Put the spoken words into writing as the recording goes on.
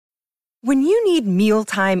When you need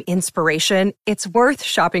mealtime inspiration, it's worth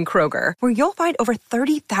shopping Kroger, where you'll find over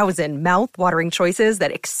 30,000 mouth-watering choices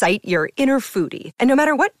that excite your inner foodie. And no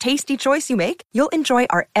matter what tasty choice you make, you'll enjoy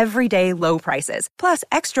our everyday low prices, plus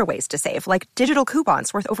extra ways to save, like digital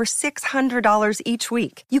coupons worth over $600 each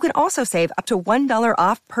week. You can also save up to $1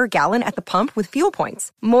 off per gallon at the pump with fuel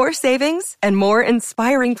points. More savings and more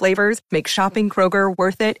inspiring flavors make shopping Kroger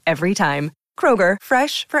worth it every time. Kroger,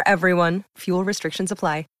 fresh for everyone. Fuel restrictions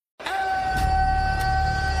apply.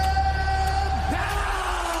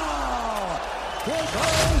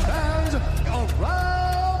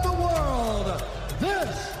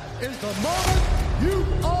 Is the moment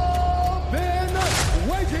you've all been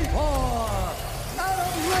waiting for. Out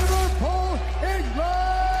of Liverpool,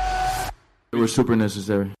 England. It was super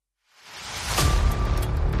necessary.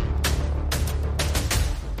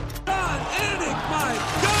 God, Eric, my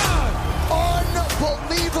God!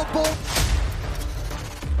 Unbelievable.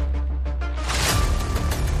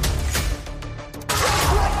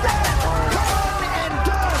 Just like that, done and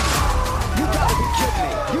done. You gotta be kidding me.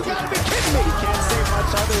 You gotta be kidding me. You can't say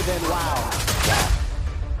much other than wow.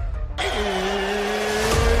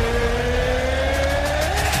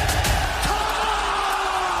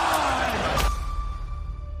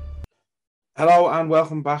 Hello and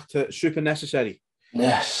welcome back to Super Necessary.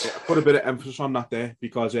 Yes. I put a bit of emphasis on that there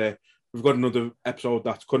because we've got another episode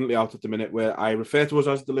that's currently out at the minute where I refer to us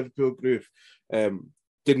as the Liverpool Groove.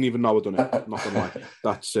 Didn't even know I'd done it, not gonna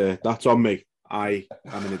lie. That's on me. I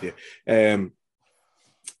am an idiot.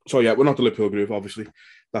 So yeah, we're not the Liverpool Groove, obviously.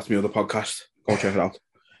 That's my other podcast. Go check it out.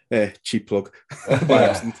 Cheap plug by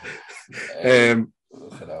accident.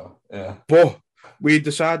 Yeah. But we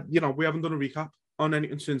decided, we haven't done a recap on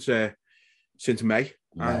anything since May,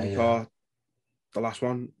 and we thought the last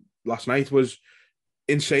one last night was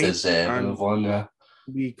insane. Deserving of one, yeah.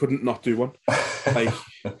 We couldn't not do one. Like,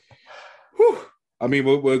 whew. I mean,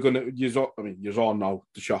 we're gonna use. I mean, you all know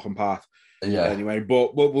the shocking part. Yeah. Anyway,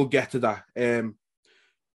 but we'll get to that.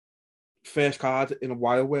 First card in a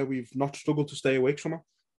while where we've not struggled to stay awake somehow.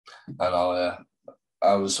 I know, yeah.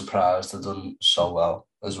 I was surprised I'd done so well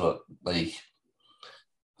as well. Like,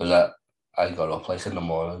 because I got up like in the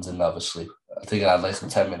morning, didn't have a sleep. I think I had like a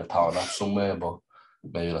 10-minute power nap somewhere, but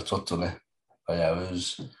maybe that's what done it. But yeah, it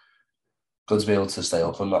was good to be able to stay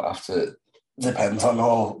up and not have to depend on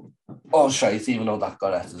all shite, even though that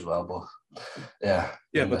got it as well. But yeah,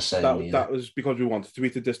 but that was because we wanted to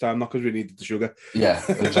eat it this time, not because we needed the sugar. Yeah,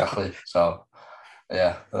 exactly. So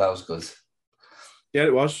yeah, that was good. Yeah,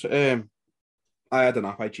 it was. I had a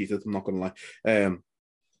nap. I cheated. I'm not gonna lie.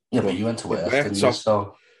 But you went to work, didn't you?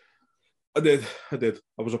 So I did.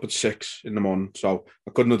 I was up at 6 in the morning, so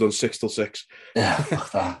I couldn't have done 6 till 6. Yeah, fuck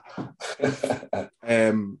that.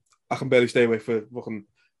 I can barely stay awake for fucking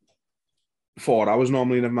 4 hours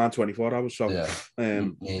normally, never mind 24 hours. So yeah,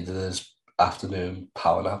 needed this afternoon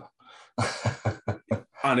power nap.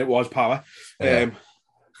 And it was power. Yeah.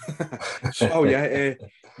 So yeah,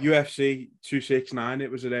 UFC 269. It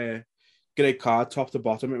was a great card, top to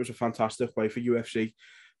bottom. It was a fantastic way for UFC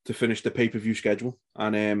to finish the pay-per-view schedule,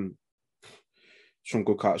 and some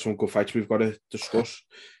good fights we've got to discuss.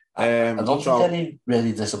 I don't think any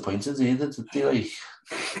really disappointed either, did they? Like,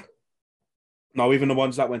 no, even the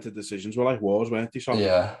ones that went to decisions were like wars, weren't they? So,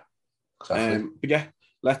 yeah, exactly. But yeah,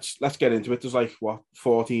 let's get into it. There's like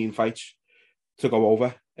 14 fights to go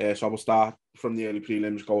over. So we'll start from the early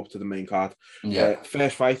prelims, go up to the main card. Yeah.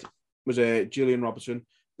 First fight was Gillian Robertson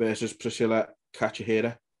versus Priscilla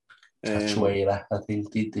Cachoeira. Cachoeira, I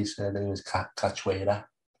think they said it was Cachoeira.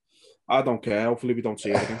 I don't care. Hopefully we don't see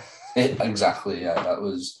it again. Exactly, yeah. That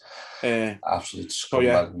was absolute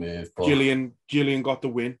scumbag move. But Gillian got the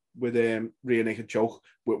win with rear naked choke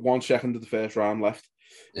with 1 second of the first round left.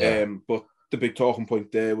 Yeah. But the big talking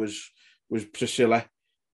point there was Priscilla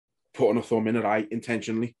putting a thumb in her eye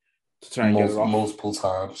intentionally to try and get it off. Multiple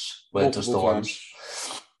times. Just the once.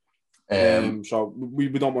 So we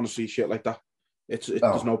don't want to see shit like that.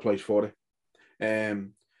 There's no place for it.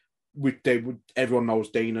 Everyone knows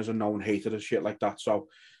Dana's a known hater of shit like that. So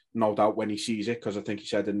no doubt when he sees it, because I think he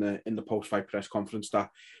said in the post-fight press conference that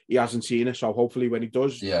he hasn't seen it. So hopefully when he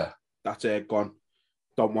does, that's gone.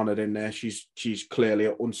 Don't want it in there. She's clearly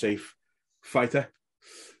an unsafe fighter.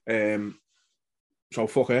 So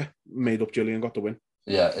fuck her. Made up Gillian, got the win.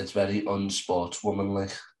 Yeah, it's very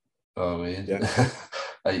unsportswomanly. I mean,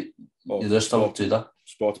 you just don't do that.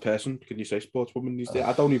 Sports person, can you say sportswoman these days?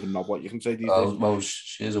 I don't even know what you can say these days. Well,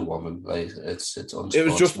 she is a woman. Like it's unsportswomanly. It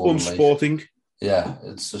was just unsporting. Yeah,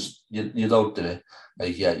 it's just you don't do it.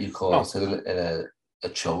 Like you call it in a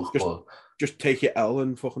choke, but just take your L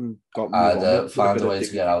and fucking find a way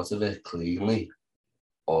to get out of it cleanly,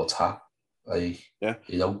 or tap. Like, Yeah.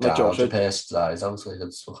 you don't Like Joe gouge a said, person's eyes out. Like,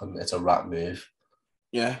 it's a rat move.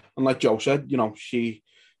 yeah, and like Joe said, you know, she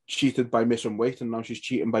cheated by missing weight, and now she's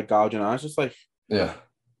cheating by gouging eyes. It's like, Yeah,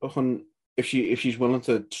 fucking, if she's willing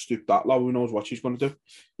to stoop that low, who knows what she's going to do?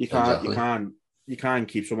 exactly. You can't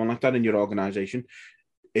keep someone like that in your organisation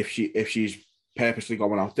if she's purposely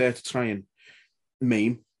going out there to try and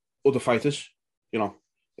maim other fighters. You know,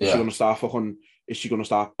 is she Yeah. going to start fucking? Is she going to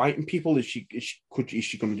start biting people? Is she going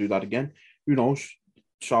to do that again? Who knows?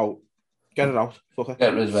 So get it out. Fuck it.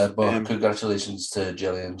 Get rid of it, but congratulations to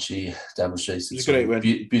Gillian. She demonstrated It's a great win.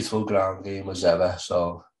 Beautiful ground game as ever.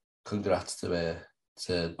 So congrats to her.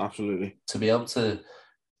 Absolutely. To be able to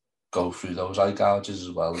go through those eye gouges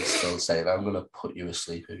as well and still saying, I'm going to put you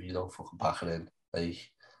asleep if you don't fucking pack it in.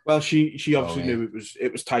 Like, well, she obviously knew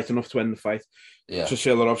it was tight enough to end the fight. Yeah.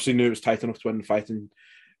 Cecilia obviously knew it was tight enough to end the fight, and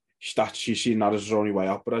she's seen that as her only way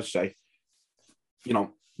out. But as I say, you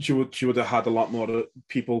know, she would have had a lot more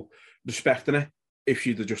people respecting it if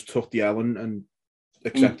she'd have just took the L and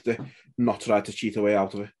accepted it, not tried to cheat her way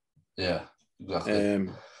out of it. Yeah, exactly.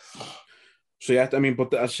 So yeah, I mean,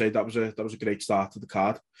 but as I say, that was a great start to the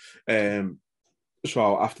card.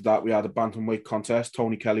 So after that, we had a bantamweight contest: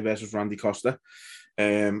 Tony Kelly versus Randy Costa.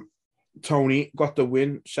 Tony got the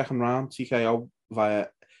win, second round TKO via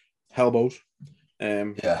elbows.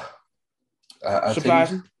 Yeah,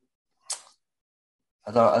 surprising.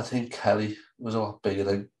 I think Kelly was a lot bigger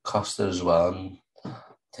than Costa as well, and I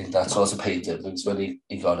think that sort of paid dividends when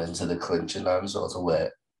he got into the clinching and sort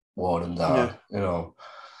of wore him down. Yeah. You know,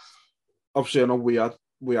 obviously, I know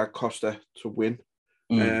we had Costa to win,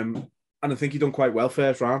 and I think he done quite well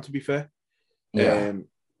first round. To be fair, yeah.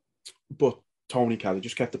 But Tony Kelly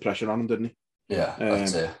just kept the pressure on him, didn't he? Yeah,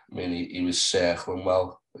 that's it. I mean, he was circling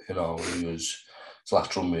well. You know, his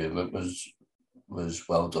lateral movement was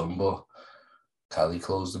well done, but Kelly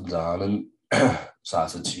closed him down and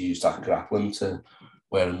started to use that grappling to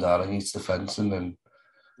wear him down against the fence, and then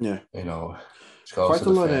you know, go to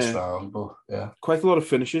the first round. But yeah, quite a lot of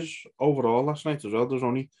finishes overall last night as well. There's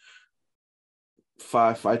only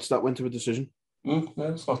 5 fights that went to a decision. Yeah,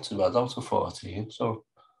 it's not too bad out of 14. So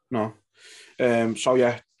no, so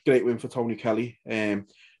yeah, great win for Tony Kelly.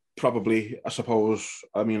 Probably, I suppose.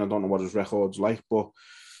 I mean, I don't know what his record's like, but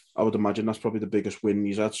I would imagine that's probably the biggest win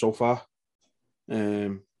he's had so far.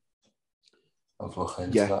 I'll look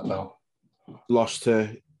into that now. Lost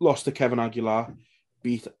to Kevin Aguilar,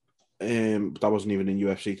 beat that wasn't even in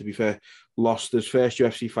UFC, to be fair. Lost his first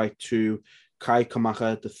UFC fight to Kai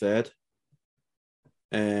Kamaka III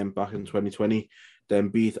back in 2020. Then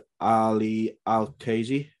beat Ali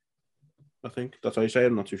Al-Kazi, I think that's how you say it,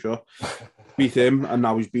 I'm not too sure. Beat him, and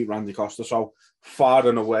now he's beat Randy Costa. So far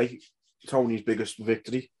and away, Tony's biggest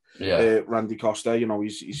victory. Yeah, Randy Costa, you know,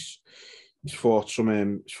 he's fought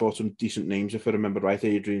some decent names, if I remember right.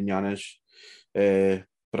 Adrian Yanez,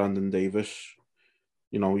 Brandon Davis.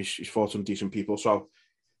 You know, he's fought some decent people. So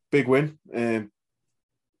big win.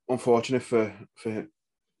 Unfortunate for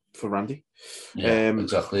Randy. Yeah,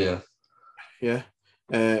 exactly. Yeah.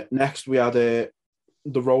 Yeah. Next we had the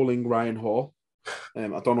Rolling Ryan Hall. I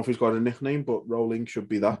don't know if he's got a nickname, but Rolling should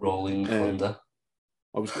be that. Rolling Thunder.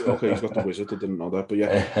 He's got the Wizard. I didn't know that, but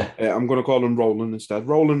yeah, I'm going to call him Rolling instead.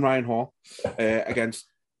 Rolling Ryan Hall against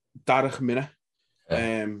Darek Minner.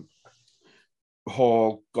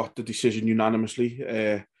 Hall got the decision unanimously,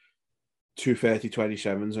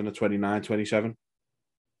 230-27s and a 29-27.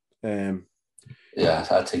 Yeah,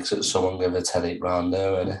 I think someone gave a 10-8 round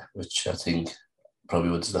there, which I think probably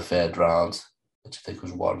was the third round, which I think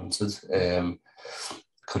was warranted.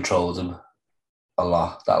 Controlled him a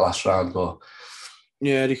lot that last round, but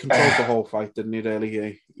yeah, he controlled the whole fight, didn't he?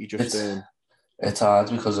 Really, he just. It's hard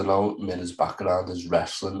because I know Minner's background is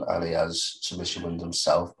wrestling and he has submission wins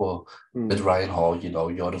himself, but with Ryan Hall, you know,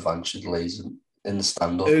 your advantage lays in the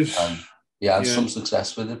stand-up, and he had some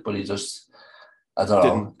success with it, but he just, I don't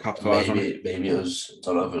know, maybe it was, I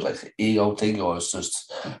don't know if it was like an ego thing or it's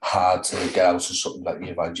just hard to get out of something that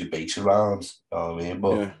you've had your base around, you know what I mean?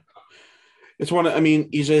 But yeah. It's one. I mean,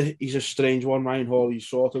 he's a strange one, Ryan Hall.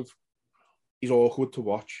 He's awkward to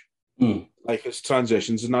watch. Like his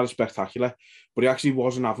transitions are not spectacular, but he actually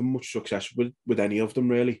wasn't having much success with any of them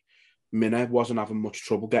really. Minner wasn't having much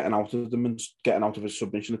trouble getting out of them and getting out of his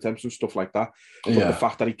submission attempts and stuff like that. But the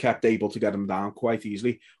fact that he kept able to get him down quite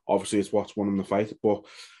easily, obviously it's what's won him the fight. But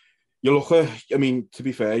you look at, I mean, to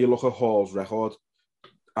be fair, you look at Hall's record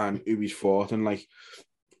and who he's fought, and like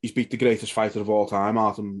he's beat the greatest fighter of all time,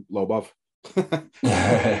 Artem Lobov.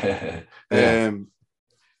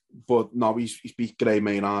 But no, he's beat Gray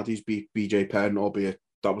Maynard, he's beat BJ Penn, albeit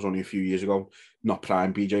that was only a few years ago, not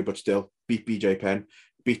prime BJ, but still beat BJ Penn,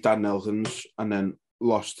 beat Dan Nelkins, and then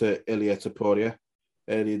lost to Ilia Topuria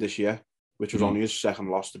earlier this year, which was only his second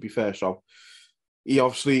loss, to be fair. So he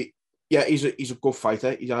obviously, he's a good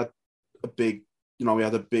fighter. He had a big, he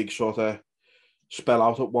had a big sort of spell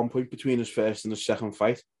out at one point between his first and his second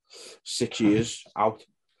fight. 6 years out.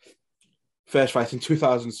 First fight in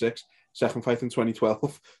 2006, second fight in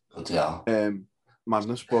 2012. Yeah.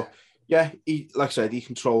 Madness. But yeah, he, like I said, he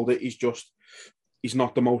controlled it. He's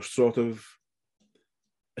not the most sort of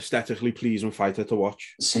aesthetically pleasing fighter to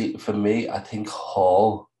watch. See, for me, I think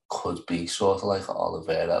Hall could be sort of like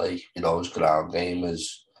Oliveira. Like, his ground game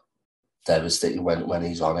is devastating when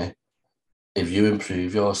he's on it. If you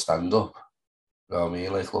improve your stand-up, you know what I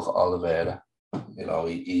mean? Like, look at Oliveira.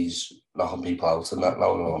 He's knocking people out and that, you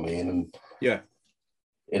know what I mean? And yeah.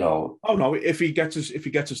 Oh no! If he gets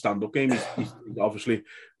a stand-up game, he's obviously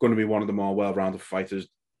going to be one of the more well-rounded fighters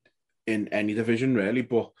in any division, really.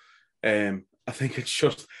 But I think it's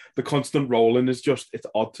just the constant rolling is it's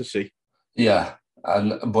odd to see. Yeah,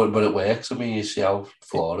 but it works. I mean, you see how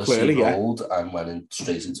Flores rolled and went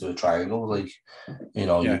straight into a triangle. Like,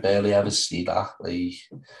 you barely ever see that. Like,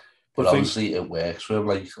 but obviously it works for him.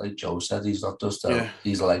 Like Joe said, he's not just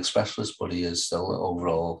he's a leg specialist, but he is still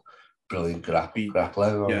overall brilliant grappler. You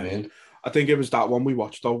know what I mean? I think it was that one we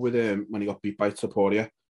watched though with when he got beat by Topuria,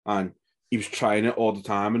 and he was trying it all the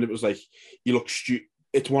time, and it was like he looked stupid.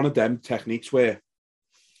 It's one of them techniques where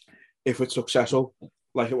if it's successful,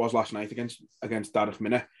 like it was last night against Darek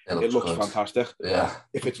Minna, it looks fantastic. Yeah.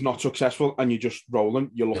 If it's not successful and you're just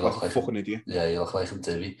rolling, you look like a fucking idiot. Yeah, you look like a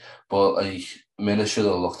divvy. But like Minna should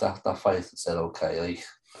have looked at that fight and said, okay, like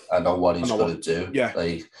I know what he's going to do. Yeah.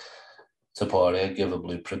 Like Topuria, give a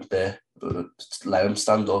blueprint there. Let him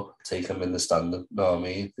stand up, take him in the standing. You know what I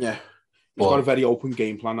mean? Yeah. He's got a very open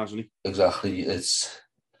game plan, hasn't he? Exactly. It's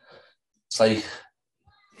like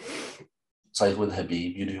with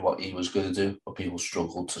Khabib, you knew what he was going to do, but people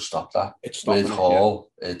struggled to stop that. With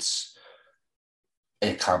Hall, it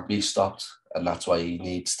can't be stopped, and that's why he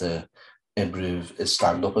needs to improve his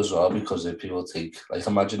stand-up as well, because if people think, like,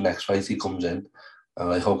 imagine next fight he comes in and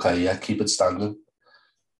like, okay, yeah, keep it standing,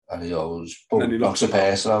 and he goes, boom, knocks a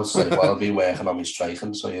person out. It's like, well, I've been working on my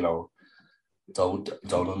striking, so, don't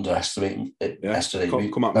underestimate it. Yeah.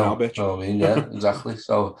 Come at me now, bitch. You know what I mean? Yeah, exactly.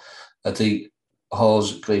 So I think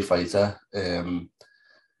Hall's a great fighter.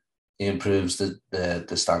 He improves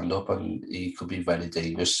the stand-up and he could be very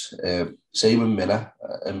dangerous. Same with Minna.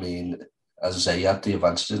 I mean, as I say, he had the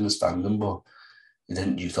advantage in the standing, but he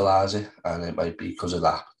didn't utilise it, and it might be because of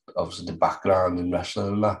that, obviously the background in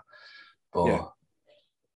wrestling and that. But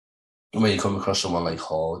when you come across someone like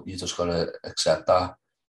Hall, you just got to accept that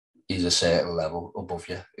he's a certain level above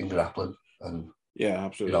you in grappling, and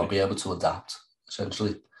absolutely, be able to adapt,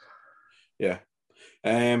 essentially. Yeah.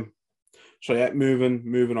 So yeah,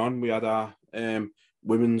 moving on, we had our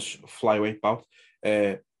women's flyweight bout.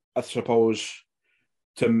 I suppose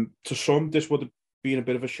to some this would have been a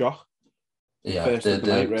bit of a shock. Yeah, there'd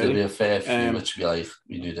be a fair few which be like,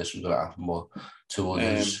 we knew this was going to happen, but two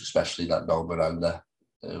others, especially that no Miranda,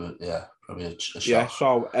 probably a shock. Yeah,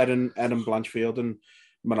 so Erin Blanchfield and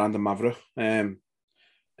Miranda Maverick, and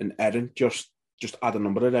Erin just had a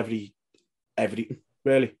number at everything,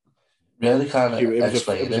 really. Really kind of it was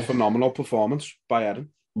a phenomenal performance by Erin.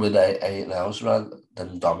 With 8 rounds rather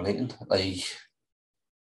than dominating. Like,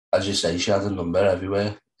 as you say, she had a number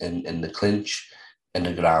everywhere, in the clinch, in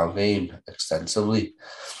the ground game, extensively.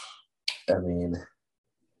 I mean,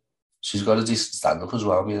 she's got a decent stand-up as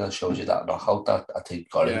well. I mean, that shows you that knockout that I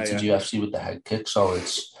think got into UFC with the head kick. So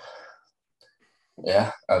it's,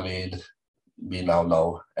 I mean, we now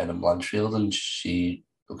know Erin Blanchfield, and she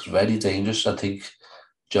looks very dangerous. I think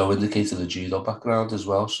Joe indicated a judo background as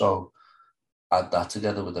well, so add that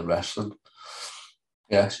together with the wrestling.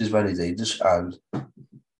 Yeah, she's very dangerous, and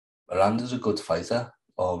Miranda's a good fighter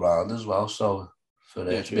all round as well, so for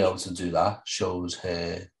her to be able to do that shows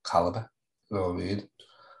her calibre, you know what I mean?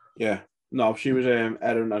 Yeah, no, she was,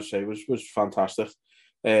 Erin, as I say, was fantastic.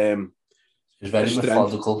 She was very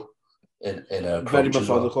methodical in her approach. Very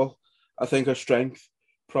methodical. Well. I think her strength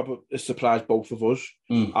probably surprised both of us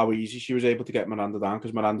how easy she was able to get Miranda down,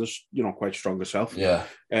 because Miranda's quite strong herself. Yeah.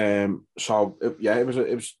 So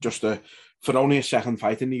it was just for only a second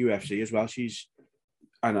fight in the UFC as well.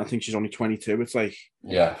 And I think she's only 22. It's like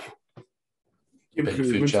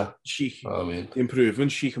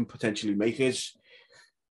improvement she can potentially make it's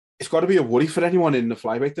got to be a worry for anyone in the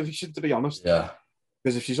flyweight division, to be honest. Yeah.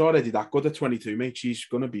 Because if she's already that good at 22, mate, she's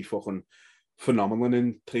gonna be fucking phenomenal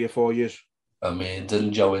in 3 or 4 years. I mean,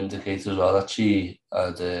 didn't Joe indicate as well that she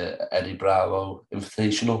had Eddie Bravo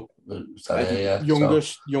Invitational? Was that Eddie, yeah?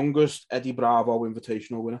 youngest Eddie Bravo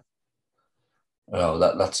Invitational winner. You know,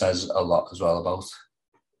 that says a lot as well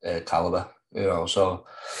about caliber. You know, so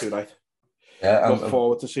Too right. yeah, Look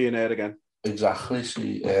forward to seeing her again. Exactly.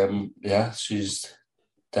 She's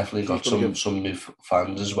definitely got some new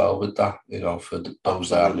fans as well with that. You know, for those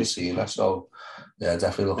that haven't seen her. So yeah,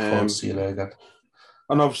 definitely look forward to seeing her again.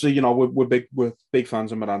 And obviously, you know, we're big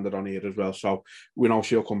fans of Miranda on here as well, so we know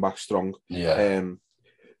she'll come back strong. Yeah.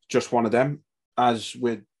 Just one of them. As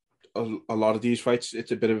with a lot of these fights,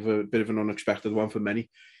 it's a bit of an unexpected one for many,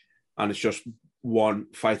 and it's just one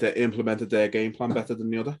fighter implemented their game plan better than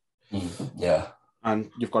the other. Yeah.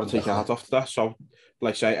 And you've got to take your hat off to that. So,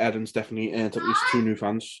 like I say, Erin's definitely earned at least 2 new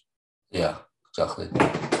fans. Yeah, exactly.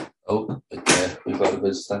 Oh, okay, we've got a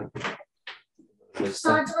visitor.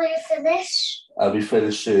 So do we finish? I'll be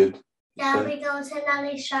finished soon. Yeah, we go to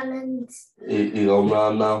Nanny Shannon's. You going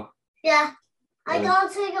round now? Yeah. I go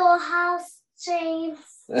to your house, James.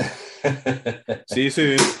 See you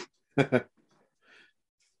soon.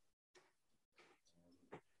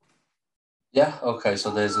 Yeah, okay,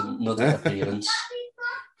 so there's another appearance.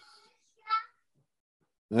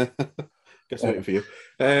 Guess waiting for you.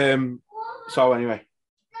 So anyway,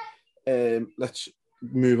 let's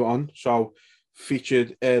move on. So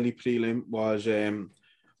featured early prelim was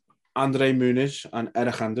Andre Muniz and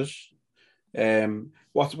Eric Anders.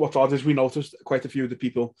 What's odd is we noticed quite a few of the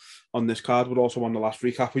people on this card were also on the last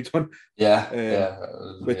recap we done.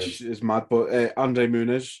 Which is mad. But Andre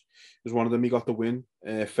Muniz was one of them. He got the win.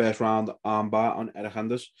 First round armbar on Eric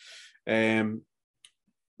Anders.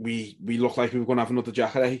 We looked like we were going to have another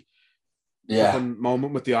Jacare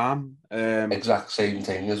moment with the arm. Exact same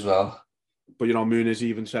thing as well. But you know, Muniz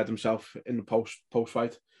even said himself in the post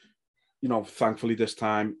fight, you know, thankfully this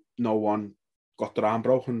time no one got their arm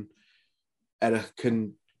broken. Eric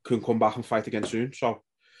can come back and fight again soon. So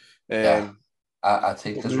I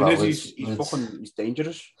think as Muniz, well. He's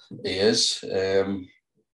dangerous. He is.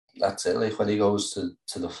 That's it. Like when he goes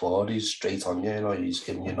to the floor, he's straight on you. You know, he's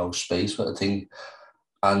giving you no space. But I think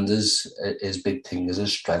Anders, his big thing is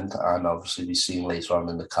his strength, and obviously we've seen later on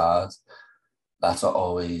in the card that's not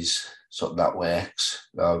always something that works.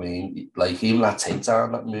 You know what I mean? Like even that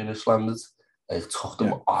takedown that Muniz landed, like took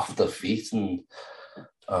them off the feet, and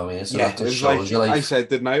I mean, so that just shows you, like I said,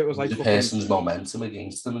 didn't I? It was like the person's momentum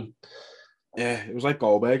against them. Yeah, it was like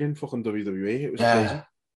Goldberg in fucking WWE. It was crazy.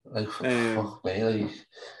 Like fuck me, like.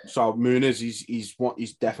 So Muniz,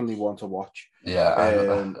 he's definitely one to watch. Yeah,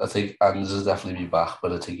 I think Anders will definitely be back,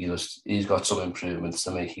 but I think he's got some improvements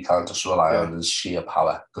to make. He can't just rely on his sheer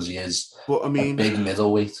power because he is. But I mean, a big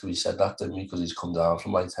middleweight. We said that, didn't we? Because he's come down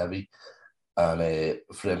from light heavy, and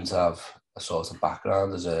for him to have a sort of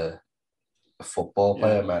background as a football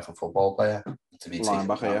player, American football player, to be taken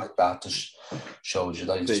like that just shows you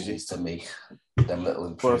that he just needs to make them little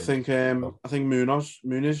improvements. But I think Muniz,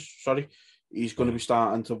 he's going to be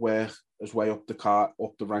starting to work his way up the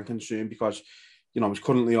rankings soon because, you know, he's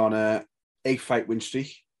currently on a 8-fight win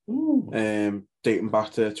streak, dating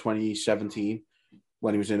back to 2017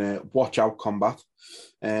 when he was in a Watch Out Combat,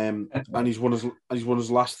 and he's won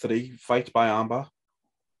his last 3 fights by armbar.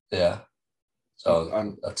 Yeah. So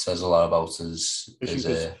that says a lot about his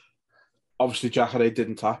obviously Jacare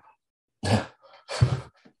didn't tap.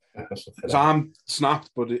 His arm snapped,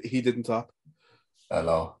 but he didn't tap. I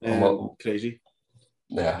know. Crazy.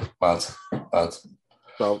 Yeah, mad.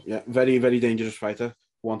 So yeah, very, very dangerous fighter.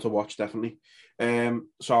 One to watch, definitely.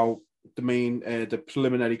 So the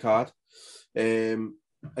preliminary card.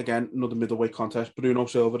 Again, another middleweight contest. Bruno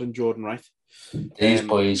Silva and Jordan Wright. These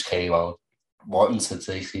boys came out wanting to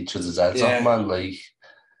take each other's heads off, man. Like,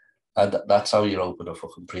 and that's how you open a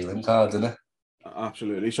fucking prelim card, isn't it?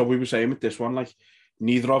 Absolutely. So we were saying with this one, like,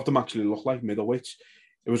 neither of them actually look like middleweights.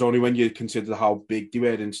 It was only when you consider how big they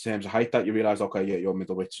were in terms of height that you realise, okay, yeah, you're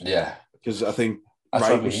middleweights. Yeah. Because I think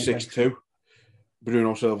Wright was 6'2",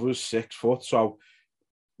 Bruno Silva was 6 foot. So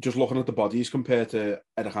just looking at the bodies compared to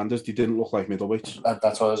Eric Anders, they didn't look like middleweights.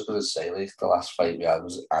 That's what I was going to say. Like, the last fight we had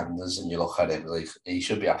was Anders, and you look at him, like, he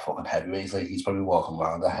should be a fucking heavyweight. Like, he's probably walking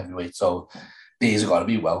around a heavyweight. So these have got to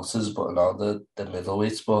be welters, but not the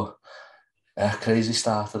middleweights. But yeah, crazy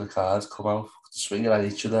start to the cards, come out, swinging at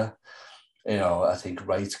each other. You know, I think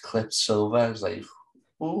Wright clipped Silva. It was like,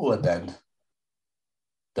 ooh, and then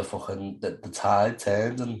the tide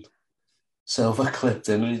turned and Silva clipped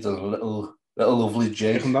in, and he done a little lovely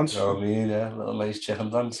jig. Chicken dance. You know what I mean? Yeah, a little nice chicken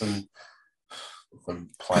dance, and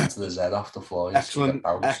planted his head off the floor. Excellent.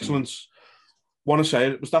 Want to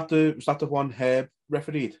say, was that the one Herb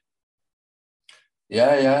refereed?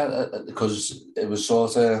 Yeah, because it was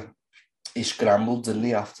sort of, he scrambled, didn't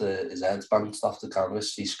he, after his head bounced off the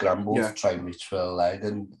canvas. He scrambled to try and reach for a leg,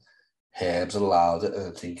 and Herbs allowed it,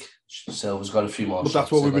 and I think Silva's got a few more shots. But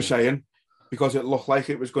that's what we were saying, because it looked like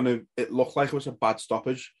it was a bad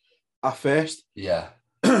stoppage at first. Yeah.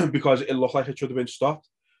 Because it looked like it should have been stopped.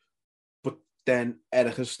 But then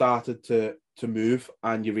Eric has started to move,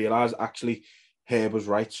 and you realise actually Herb was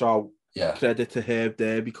right. So credit to Herb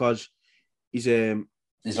there, because he's not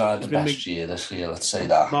had the best year this year, let's say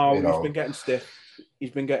that. No, he's been getting stiff.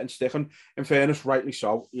 He's been getting stiff, and in fairness, rightly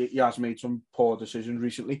so. He has made some poor decisions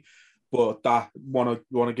recently, but that want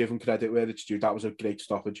to give him credit where it's due. That was a great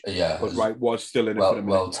stoppage. Yeah, but Wright was still in it for a minute.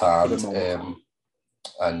 Well timed,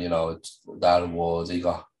 and it's that award he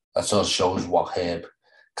got. That sort of shows what Herb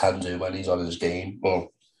can do when he's on his game.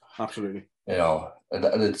 Well, absolutely.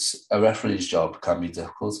 And it's a referee's job can be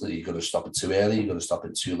difficult. You're going to stop it too early. You're going to stop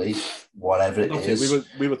it too late. Whatever it is,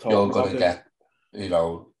 we were talking you're going to get,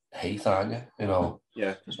 hate, aren't you?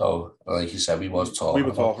 Yeah. So, like you said, we were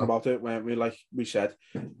talking about it when we said,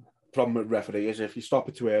 problem with referee is if you stop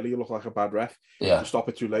it too early, you look like a bad ref. Yeah. If you stop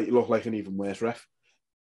it too late, you look like an even worse ref.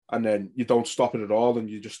 And then you don't stop it at all, and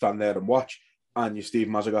you just stand there and watch, and you're Steve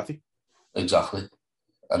Mazzagatti. Exactly.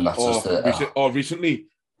 And that's recently,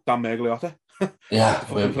 Dan Mergliotta. Yeah.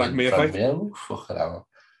 Frank Mir fight. Fucking hell.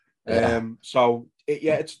 Yeah. So,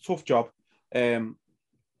 it's a tough job. And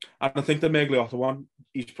I think the Mergliotta one,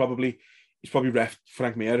 he's probably reffed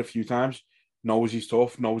Frank Mir a few times, knows he's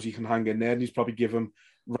tough, knows he can hang in there, and he's probably given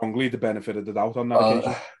wrongly the benefit of the doubt on that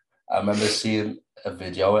occasion. I remember seeing a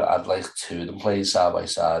video. It had like two of them playing side by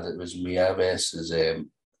side. It was Mir versus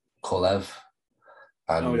Kolev,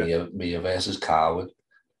 and Mir versus Carwin,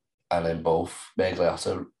 and then both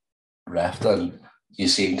Mergliotta reffed, and you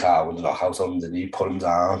seen Carwin knock out on him, then he put him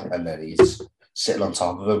down, and then he's sitting on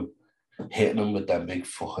top of him, hitting him with them big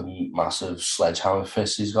fucking massive sledgehammer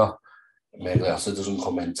fists he's got. Mergliotta doesn't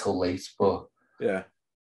come in till late, but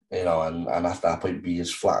and at that point, B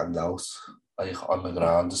is flattened out, like on the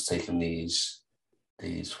ground, just taking these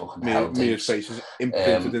fucking hell takes. Mir's face is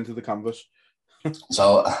imprinted into the canvas.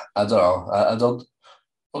 So I don't know. I don't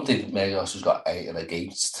think Mergliotta's got anything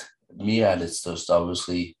against Mir, and it's just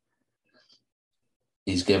obviously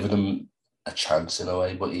he's given him a chance in a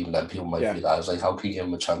way, but even then people might be that. It's like, how can you give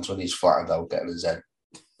him a chance when he's flattened out, getting his head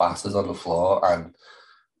battered on the floor, and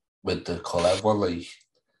with the Kolev one, like,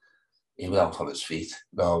 he was out on his feet,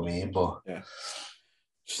 you know what I mean? But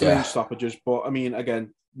strange stoppages, but I mean,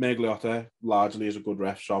 again, Mergliotta largely is a good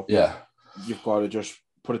ref, so you've got to just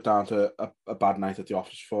put it down to a bad night at the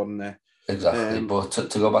office for him there. Exactly, but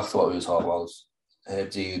to go back to what we were talking about, Herb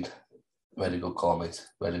Dean, very good call, mate.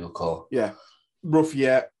 Very good call. Yeah, rough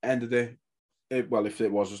year, ended it. Well, if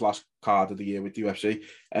it was his last card of the year with the UFC,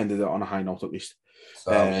 ended it on a high note at least.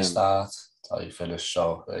 So how you start, how you finish,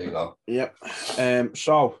 so there you go. Yep.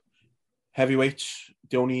 So heavyweights,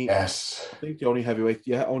 I think the only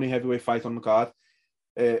heavyweight fight on the card.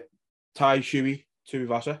 Tai Shui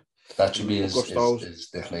Tuivasa. That should be his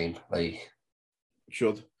nickname. Like,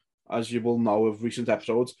 should, as you will know of recent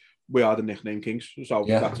episodes, we are the nickname kings. So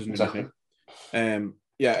that's his nickname.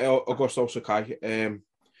 Augusto Sakai.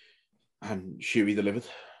 And Shui delivered.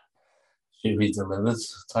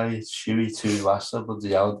 Tai Shui Tuivasa, but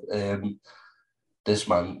this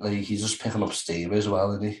man, like, he's just picking up steam as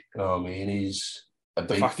well, isn't he? You know what I mean? He's a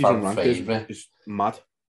big fan favourite. Is mad.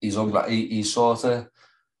 He's sort of,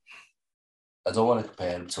 I don't want to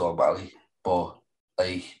compare him to O'Malley, but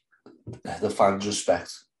like, the fans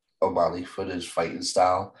respect O'Malley for his fighting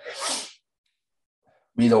style.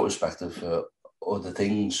 We don't respect him for other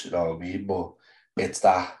things, you know what I mean? But it's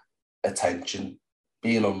that attention,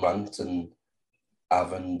 being unranked and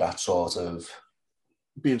having that sort of...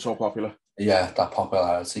 being so popular. Yeah, that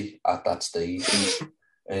popularity at that stage.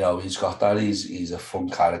 He's got that. He's a fun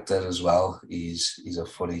character as well. He's a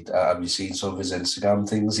funny... have you seen some of his Instagram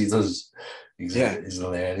things he does? He's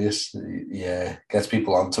hilarious. Yeah, gets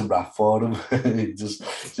people on to rap for him. He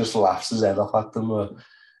just laughs his head off at them.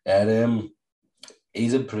 And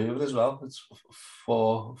he's improving as well. It's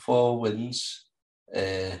four wins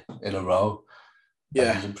in a row.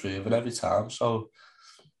 Yeah, he's improving every time. So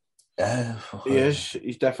yeah, he is.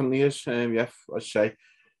 He definitely is. I'd say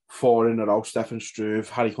 4 in a row. Stefan Struve,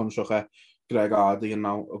 Harry Hunsucker, Greg Hardy, and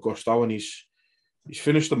now Augusto, and he's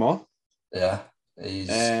finished them all. Yeah, he's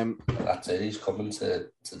that's it. He's coming to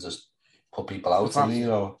just put people out.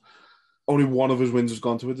 Only one of his wins has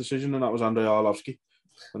gone to a decision, and that was Andrei Arlovski.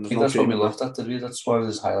 I think that's what we looked at, did we? That's one of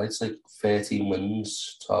his highlights, like 13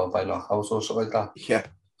 wins, 12 by knockout or something like that. Yeah.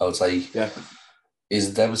 I would say he's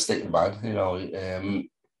a devastating man,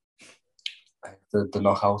 the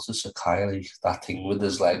knockout of Sakai, like that thing with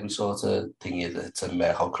his leg, we sort of thingy it's a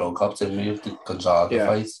Mirko Cro Cop, didn't we, of the Gonzaga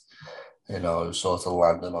fight? You know, sort of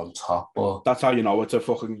landing on top, but that's how you know it's a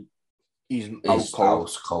fucking he's out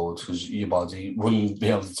cold because your body wouldn't be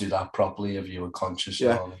able to do that properly if you were conscious.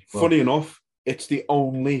 Yeah, funny enough, it's the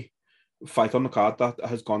only fight on the card that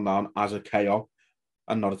has gone down as a KO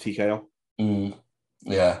and not a TKO.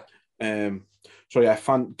 Yeah. So yeah,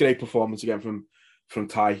 great performance again from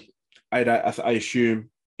Tai. I assume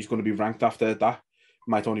he's going to be ranked after that.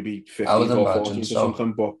 Might only be 15th or 14th or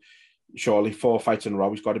something, but surely 4 fights in a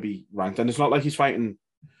row he's got to be ranked. And it's not like he's fighting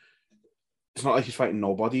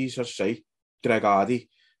nobody. As I say, Greg Hardy,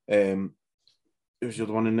 who's the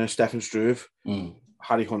other one in there, Stefan Struve,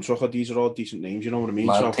 Harry Hunsucker. These are all decent names. You know what I mean?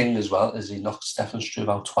 My thing as well is he knocked Stefan Struve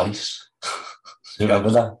out twice. Do you remember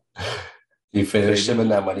that? He finished him,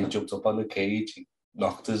 and then when he jumped up on the cage, he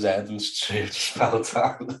knocked his head and Struve just fell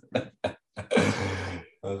down.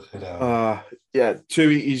 Yeah,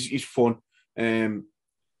 Tui, he's fun. And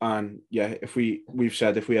yeah, we've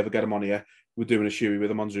said if we ever get him on here, we're doing a shoey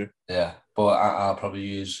with him on Zoom. Yeah, but I'll probably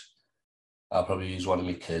use one of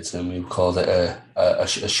my kids, and we've called it a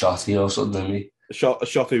shotty or something, didn't we? A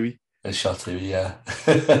shotty. A shotty, yeah.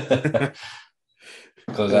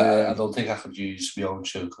 Because I don't think I could use my own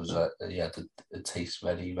shoe because it tastes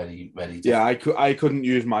very, very, very different. Yeah, I couldn't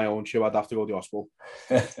use my own shoe. I'd have to go to the hospital.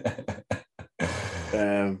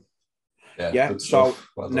 Yeah. So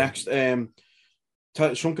well next,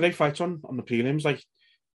 some great fights on the prelims. Like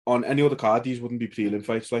on any other card, these wouldn't be prelim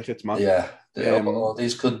fights. Like it's mad. Yeah. Well,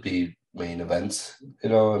 these could be main events. You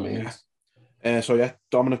know what I mean? Yeah. So yeah,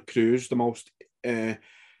 Dominic Cruz, the most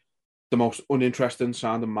uninteresting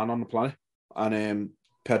sounding man on the planet, and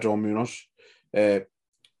Pedro Munoz.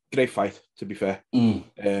 Great fight, to be fair.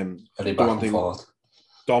 Very back and forth.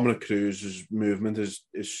 Dominic Cruz's movement is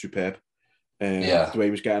superb. The way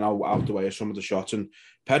he was getting out the way of some of the shots, and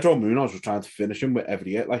Pedro Munoz was trying to finish him with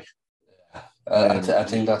every hit. Like, I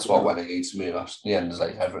think that's what went against Munoz. In the end, is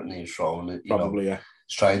like everything he's thrown. Probably, yeah.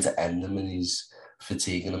 He's trying to end him, and he's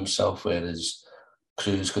fatiguing himself. Whereas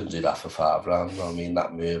Cruz couldn't do that for 5 rounds. I mean,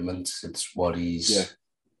 that movement, it's what he's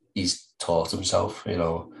taught himself. You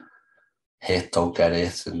know, hit, don't get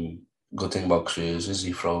it, and good thing about Cruz is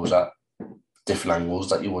he throws at different angles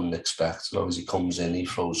that you wouldn't expect. So as he comes in, he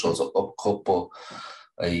throws sort of upcut, but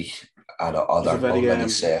like at an odd angle, when he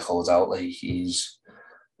circles out, like he's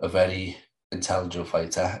a very intelligent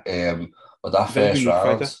fighter. But that first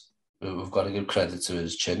round, we've got to give credit to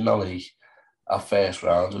his chin. Now, like that first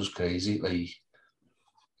round was crazy. Like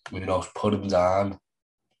Munoz put him down,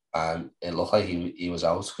 and it looked like he was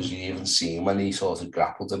out because you even see him when he sort of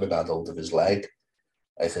grappled him and had hold of his leg.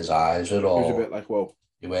 Like his eyes were all. He was a bit like, whoa.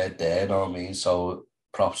 You weren't there, you know what I mean? So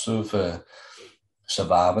props to him for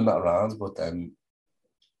surviving that round, but then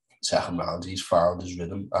second round he's found his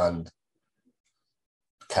rhythm and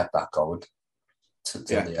kept that going to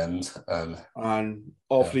the end. And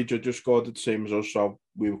all 3 judges scored the same as us, so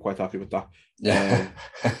we were quite happy with that. Yeah.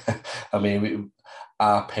 I mean,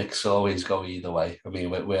 our picks always go either way. I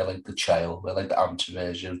mean, we're like the Chael, we're like the amateur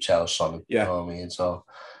version of Chael Sonnen. Yeah. You know what I mean? So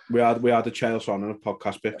we are the Chael Sonnen of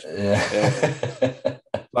podcast picks. Yeah.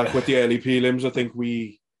 Like with the early prelims, I think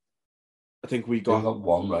we got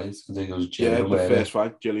one right. I think it was Gillian. Yeah, the first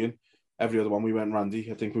fight, Gillian. Every other one we went Randy.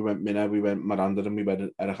 I think we went Minna, we went Miranda, and we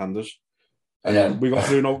went Eric Anders. And then we got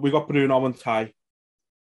Bruno and Tai.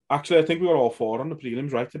 Actually, I think we got all 4 on the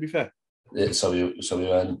prelims, right? To be fair. Yeah, so we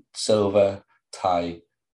went Silva, Tai,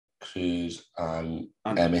 Cruz, and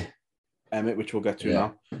Emmett. Emmett, which we'll get to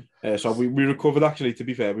now. So we recovered. Actually, to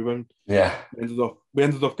be fair, we went. Yeah. We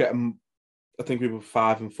ended up getting. I think we were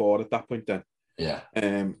 5 and 4 at that point then. Yeah.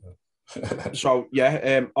 So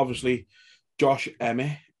yeah, obviously, Josh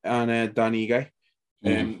Emmett and Dan Ige.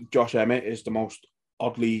 Josh Emmett is the most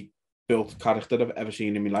oddly built character I've ever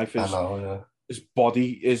seen in my life. I know, yeah. His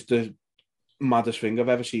body is the maddest thing I've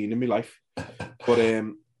ever seen in my life. But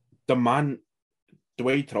the man, the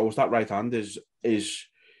way he throws that right hand is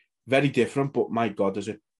very different. But my God, is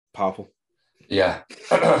it powerful? Yeah,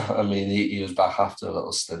 I mean, he was back after a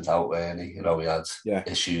little stint out where he had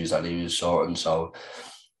issues that he was sorting, so it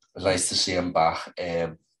was nice to see him back.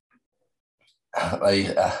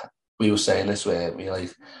 We were saying this where we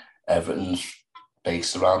like everything's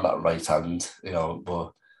based around that right hand,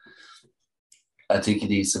 but I think he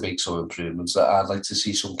needs to make some improvements. I'd like to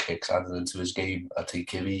see some kicks added into his game. I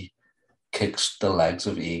think if he kicks the legs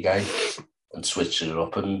of Ige and switches it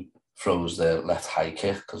up and throws the left high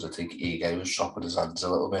kick, because I think Ige was dropping his hands a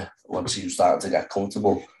little bit once he was starting to get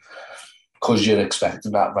comfortable, because you're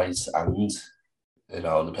expecting that right hand you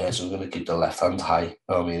know, the person's going to keep the left hand high. You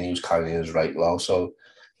know what I mean? He was carrying his right low, so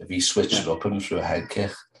if he switched it up and threw a head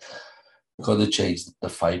kick, could have changed the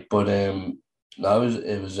fight. But no,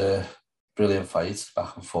 it was a brilliant fight,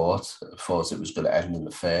 back and forth. I thought it was going to end in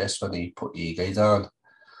the first when he put Ige down,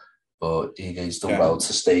 but Ige's done well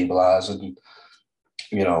to stabilise, and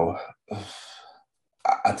you know,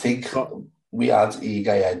 I think we had Ige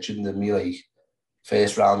edging the like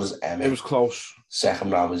first round was Emmett. It was close.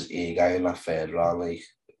 Second round was Ige, and that third round like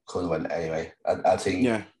could have went anyway. I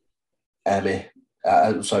think Emmett.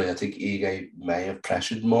 I think Ige may have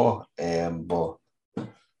pressured more, but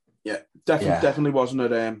definitely wasn't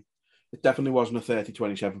it. It definitely wasn't a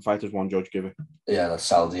 30-27 fight as one judge gave it. Yeah, that's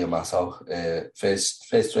Saldi Amato. First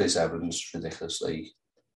 27 is ridiculous. Like,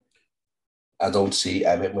 I don't see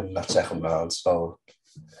Emmett winning that second round, so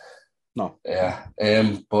no. Yeah.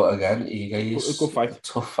 But again, Ige is a good fight. A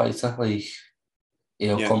tough fighter. Like,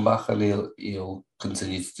 he'll come back and he'll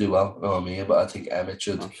continue to do well. You know what I mean? But I think Emmett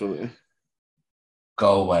should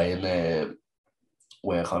go away and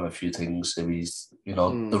work on a few things. If he's, you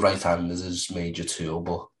know, the right hand is his major tool,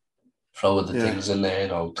 but throw other things in there, you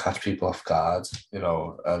know, catch people off guard, you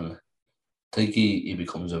know, and I think he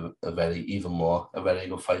becomes a very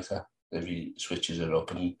good fighter if he switches it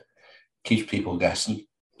up and keeps people guessing.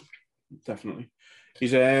 Definitely.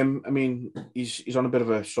 He's he's on a bit of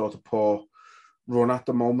a sort of poor run at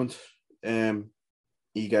the moment.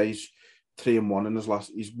 Ige's 3-1 in his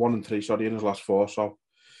last. He's 1-3, in his last 4. So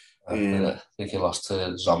I think he lost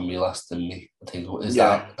to Zombie last, didn't he? I think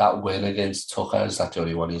that win against Tucker, is that the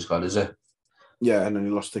only one he's got? Is it? Yeah, and then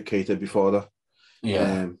he lost to Keita before that.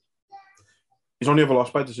 Yeah. He's only ever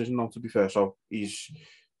lost by decision, now, to be fair. So he's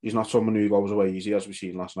not someone who goes away easy, as we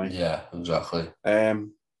seen last night. Yeah, exactly.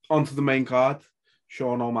 On to the main card,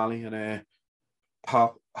 Sean O'Malley and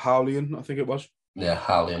Howlian, I think it was. Yeah,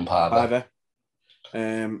 Howlian Parver.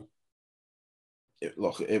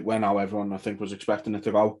 It went how everyone, I think, was expecting it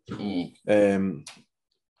to go. In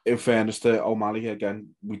fairness to O'Malley, again,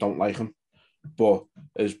 we don't like him, but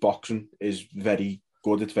his boxing is very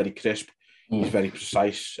good. It's very crisp. He's very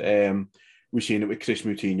precise. We've seen it with Chris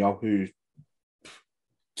Moutinho, who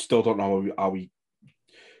still don't know how we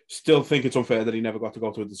still think it's unfair that he never got to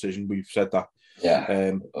go to a decision. We've said that.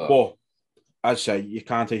 Yeah. But as I say, you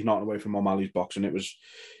can't take nothing away from O'Malley's boxing. It was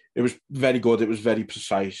very good. It was very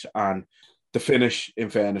precise, and the finish, in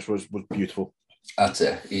fairness, was beautiful. That's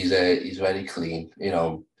it. He's very clean. You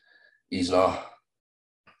know, he's not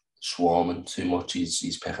swarming too much.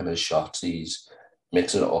 He's picking his shots. He's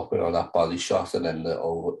mixing it up. You know, that body shot and then the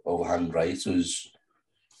overhand right was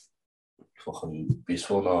fucking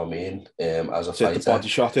beautiful. You know what I mean? As a fighter, the body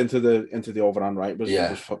shot into the overhand right was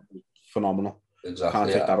phenomenal. Exactly.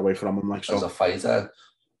 Can't take that away from him. As a fighter,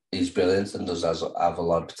 he's brilliant and does have a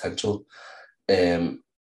lot of potential.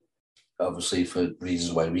 Obviously, for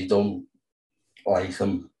reasons why we don't like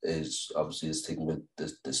him is obviously his thing with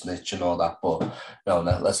the snitch and all that. But no,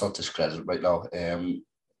 let's not discredit right now.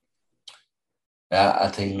 I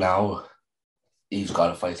think now he's got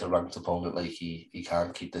to fight a ranked opponent. Like he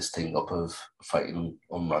can't keep this thing up of fighting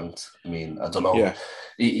unranked. I mean, I don't know. Yeah.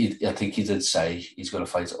 I think he did say he's going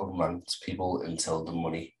to fight unranked people until the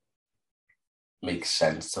money makes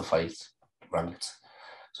sense to fight ranked.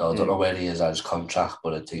 So I don't know where he is at his contract,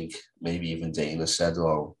 but I think maybe even Dana said,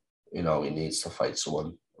 well, you know, he needs to fight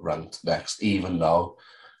someone ranked next, even though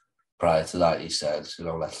prior to that he said, you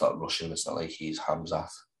know, let's not rush him. It's not like he's Hamzat,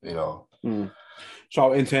 you know.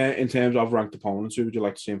 So in terms of ranked opponents, who would you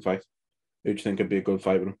like to see him fight? Who do you think would be a good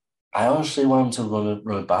fight with him? I honestly want him to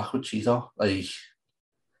run it back with Chito. Like,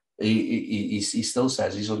 he still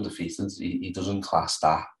says he's undefeated. He doesn't class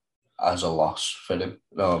that as a loss for him.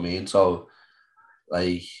 You know what I mean? So,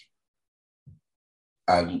 like,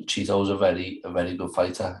 and Chito's a very good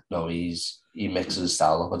fighter. No, he mixes his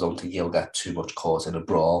style up. I don't think he'll get too much caught in a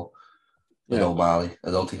brawl with O'Malley.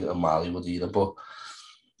 I don't think O'Malley would either. But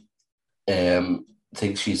I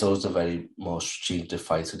think Chito's the very most strategic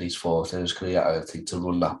fighter he's fought in his career. I think to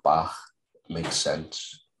run that back makes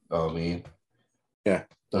sense. You know what I mean? Yeah.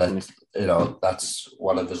 You know, that's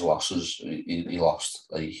one of his losses. He lost.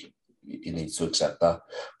 Like, you need to accept that.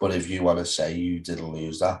 But if you want to say you didn't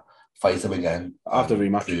lose that, fight him again after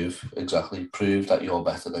rematch. Prove that you're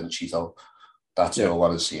better than Chito. That's who I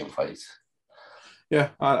want to see him fight. Yeah,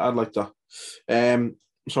 I'd like that.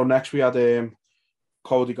 So next we had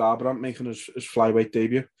Cody Garbrandt making his flyweight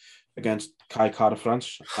debut against Kai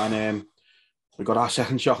Kara-France, and we got our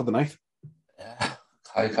second shock of the night. Yeah,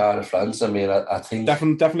 Kai Kara-France. I mean, I think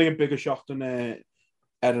definitely a bigger shock than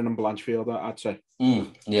Erin and Blanchfield, I'd say.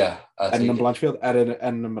 Yeah, Erin and Blanchfield, Erin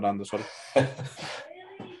and Miranda, sorry.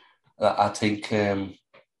 I think a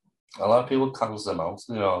lot of people cancel him out,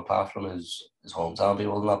 you know, apart from his hometown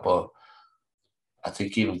people and that, but I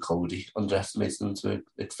think even Cody underestimated him to an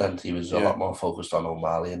extent. He was a lot more focused on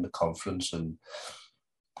O'Malley in the conference, and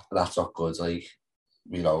that's not good. Like,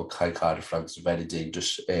 you know, Kai Carter France is very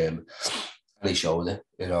dangerous, and he showed it,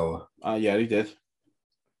 you know. Yeah, he did.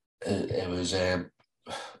 It was a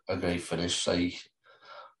great finish. Like,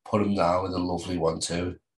 put him down with a lovely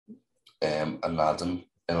 1-2, and had him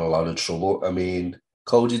in a lot of trouble. I mean,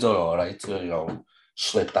 Cody done all right to, you know,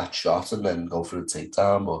 slip that shot and then go for a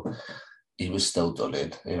takedown, but he was still done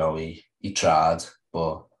in. You know, he tried,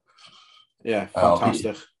 but yeah,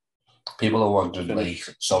 fantastic. People are wondering, like,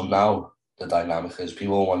 so now the dynamic is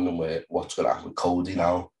people are wondering what's going to happen with Cody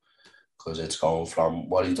now, because it's going from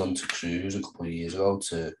what he done to Cruz a couple of years ago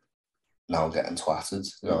to now getting twatted,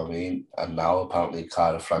 you know what I mean? And now apparently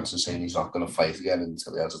Carter France is saying he's not going to fight again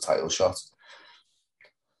until he has a title shot.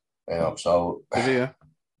 You know, so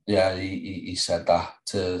yeah, he said that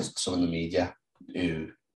to some of the media who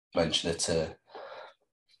mentioned it to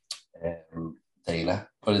Dana.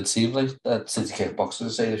 But it seemed like that City Kickboxing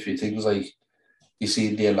is saying a few things, like, you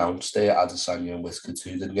seen the announced there, Adesanya and Whitaker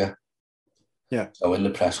too, didn't you? Yeah. So in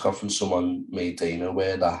the press conference, someone made Dana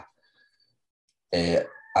aware that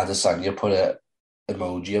Adesanya put an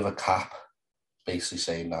emoji of a cap, basically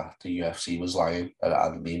saying that the UFC was lying, that it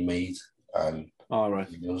hadn't been made. And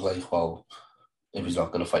he was like, well, if he's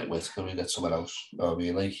not going to fight Whitaker, we get someone else. You know what I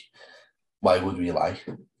mean? Like, why would we lie?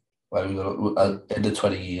 Why are we gonna, in the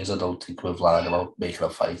 20 years, I don't think we've lied about making a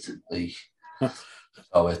fight. Like,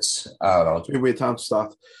 so it's, I don't know. It's a weird time to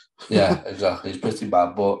start. Yeah, exactly. It's pretty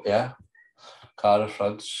bad, but yeah. Carter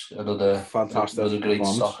France, another great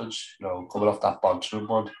stoppage, you know, coming off that Bonchman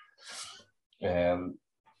one.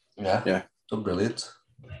 Yeah, done brilliant.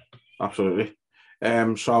 Absolutely.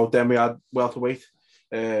 So then we had welterweight.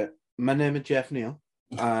 My name is Jeff Neal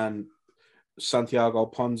and Santiago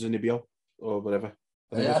Ponzinibbio, or whatever.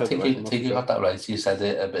 I think you got that right. You said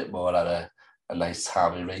it a bit more at a nice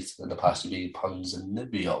timely rate in the past. You mean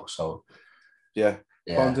Ponzinibbio, so yeah.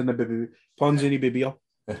 Ponzinibbio.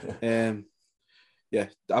 Yeah,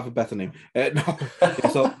 I have a better name.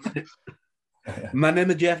 So my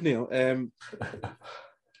name is Jeff Neal. It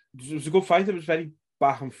was a good fight. It was very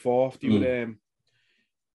back and forth.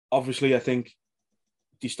 Obviously, I think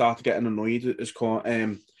they started getting annoyed.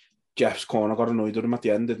 Jeff's corner got annoyed with him at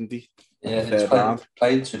the end, didn't he? Yeah, it's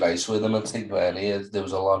playing too nice with him. I think there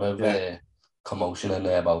was a lot of commotion in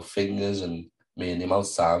there about fingers, and me and him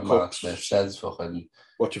outside. Mark Smith said, "Fucking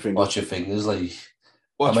watch your fingers, like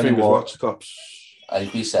watch the cups."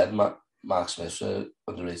 Like we said, Mark Smith's an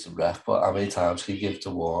underrated ref, but how many times can you give to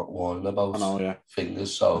warning about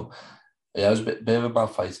fingers? So yeah, it was a bit of a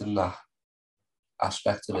bad fight in that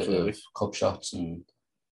aspect of it, of cup shots and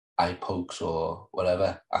eye pokes or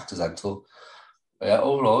whatever, accidental. But yeah,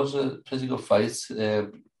 overall, it was a pretty good fight.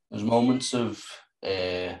 There's moments of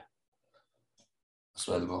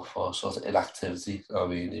sort of inactivity. I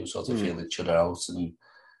mean, they were sort of feeling each other out, and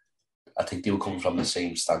I think they were coming from the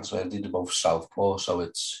same stance where they're both southpaw, so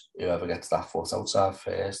it's whoever gets that foot outside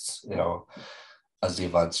first, you know, as the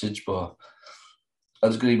advantage. But I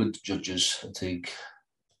agree with the judges. I think,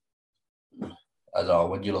 I don't know,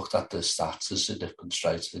 when you looked at the stats, there's significant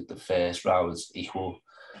strides. I think the first round was equal,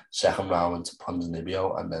 second round went to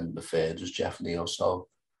Ponzinibbio, and then the third was Jeff Neal. So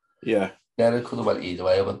yeah, it could have went either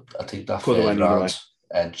way, but I think that third round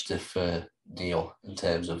edged it for Neal in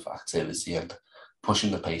terms of activity and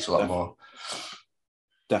pushing the pace a lot more.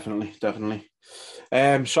 Definitely.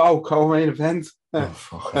 So co-main event, and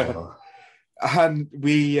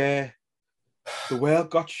we the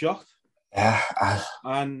world got shocked. Yeah,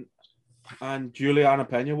 and Juliana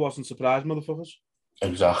Pena wasn't surprised, motherfuckers.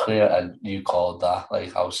 Exactly, and you called that,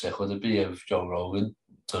 like, how sick would it be if Joe Rogan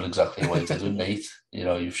done exactly what he did with Nate? You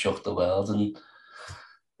know, you've shocked the world, and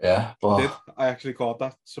yeah, but I actually called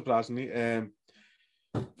that, surprisingly. I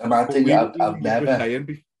think I've never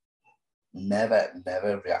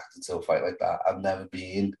reacted to a fight like that. I've never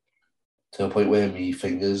been to a point where my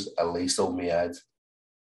fingers at least over my head,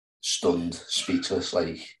 stunned, speechless.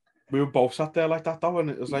 Like, we were both sat there like that though, and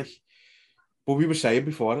it was like, but we were saying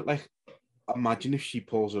before it, like, imagine if she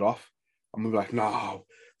pulls it off, and we were like, no.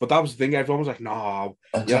 But that was the thing. Everyone was like, no.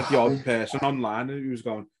 Exactly. You had the odd person online who was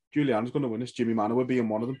going, Juliana's going to win this. Jimmy Manuwa being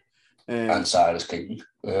one of them, and Cyrus King.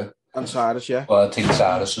 Yeah. And Cyrus, yeah. Well, I think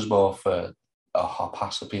Cyrus is more for a hot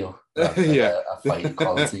pass appeal than a fighting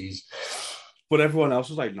qualities. But everyone else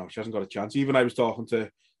was like, no, she hasn't got a chance. Even I was talking to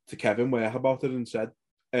Kevin Ware about it and said,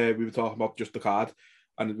 we were talking about just the card,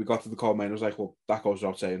 and we got to the call main. I was like, well, that goes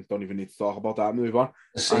without saying. Don't even need to talk about that. Move on.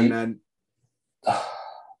 See, and then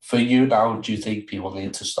For you now, do you think people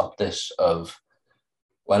need to stop this of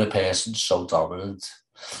when a person's so dominant,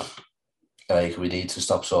 like we need to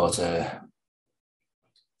stop sort of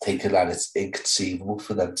thinking that it's inconceivable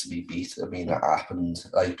for them to be beat? I mean, it happened,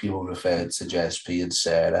 like people referred to JSP and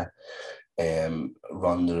Sarah,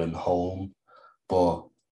 Ronda and Holm, but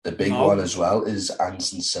the big one as well is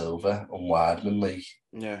Anderson Silva and Weidman. Like,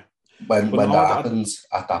 yeah, when that happened,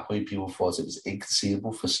 at that point, people thought it was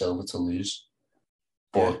inconceivable for Silva to lose.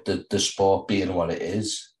 But the sport being what it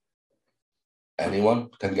is, anyone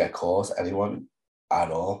can get caught, anyone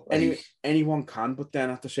at all. Anyone can, but then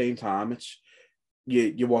at the same time, it's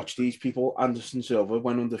you watch these people. Anderson Silva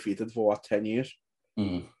went undefeated for 10 years?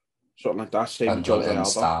 Something like that. Same and Jose Aldo.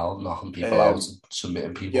 Style, knocking people out and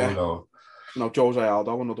submitting people. Yeah. You know. No, Jose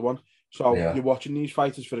Aldo, another one. So you're watching these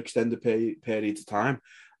fighters for extended periods of time,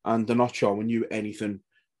 and they're not showing you anything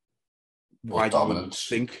why you would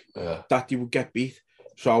think that you would get beat.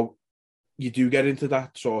 So you do get into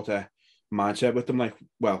that sort of mindset with them, like,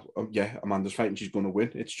 well, Amanda's fighting, she's going to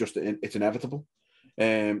win. It's just, it's inevitable.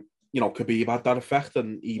 Khabib had that effect,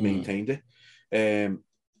 and he maintained it.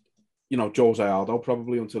 Jose Aldo,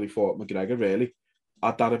 probably until he fought McGregor, really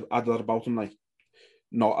had that about him. Like,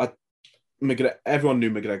 McGregor, everyone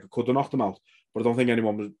knew McGregor could have knocked him out, but I don't think there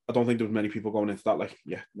was many people going into that like,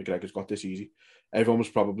 yeah, McGregor's got this easy. Everyone was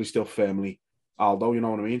probably still firmly Aldo, you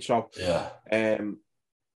know what I mean? So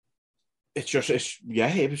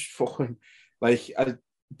it was fucking like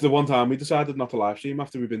the one time we decided not to live stream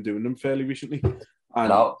after we've been doing them fairly recently. And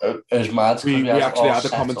no, it was mad. We actually had a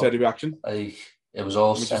commentary reaction. Like, it was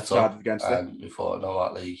all set up against and we thought, no,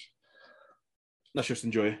 what, like, let's just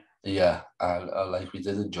enjoy it. Yeah, and like we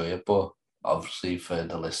did enjoy it, but obviously for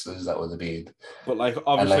the listeners that would have been. But like,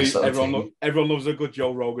 obviously everyone loves a good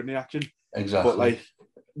Joe Rogan reaction. Exactly. But like,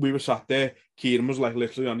 we were sat there, Kieran was like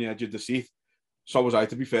literally on the edge of the seat. So was I,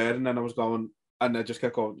 to be fair, and then I was going, and I just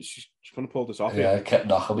kept going, she's going to pull this off. Yeah, I kept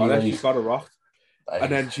knocking me. And then she got it rocked. Like,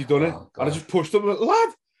 and then she done it. God. And I just pushed him, lad!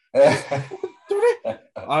 Done it!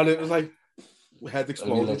 And it was like, head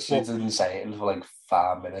exploded. We literally didn't say it for like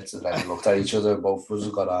 5 minutes, and then we looked at each other, and both of us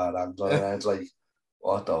got our hands on our heads, like,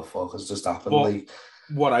 what the fuck has just happened? But like,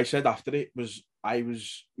 what I said after it was, I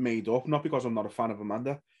was made up, not because I'm not a fan of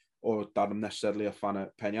Amanda, or that I'm necessarily a fan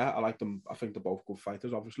of Pena. I like them. I think they're both good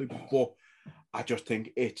fighters, obviously, but I just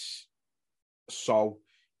think it's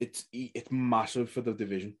massive for the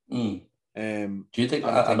division. Do you think?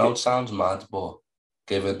 I know it sounds mad, but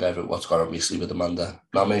given what's gone on recently with Amanda,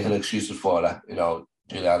 not making excuses for her,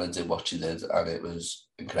 Juliana did what she did, and it was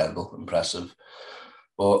incredible, impressive.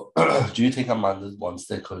 But do you think Amanda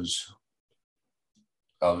wants it? Because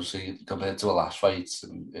obviously, compared to her last fight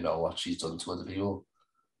and what she's done to other people,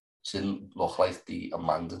 she didn't look like the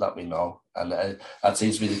Amanda that we know, and that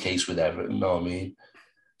seems to be the case with everything. You know what I mean?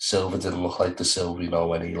 Silva didn't look like the Silva,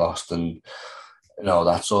 when he lost, and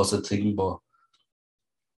that sort of thing. But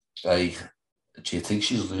like, do you think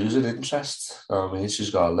she's losing interest? You know what I mean?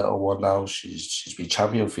 She's got a little one now. She's been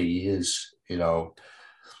champion for years.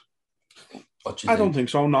 I don't think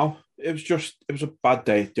so. No, it was a bad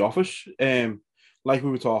day at the office. Like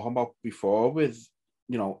we were talking about before with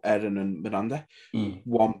Erin and Miranda.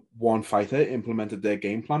 One fighter implemented their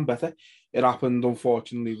game plan better. It happened,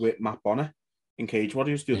 unfortunately, with Matt Bonner in Cage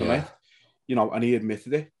Warriors the other night. And he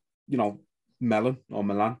admitted it. Milan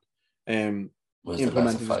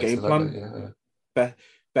implemented his game plan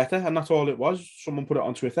better, and that's all it was. Someone put it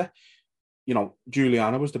on Twitter.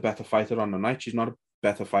 Juliana was the better fighter on the night. She's not a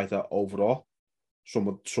better fighter overall. Some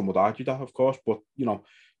would argue that, of course, but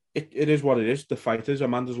it is what it is. The fighters,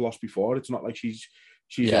 Amanda's lost before. It's not like she's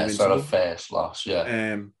invincible. It's not a first loss,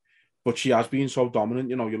 but she has been so dominant.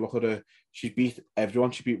 You look at her. She's beat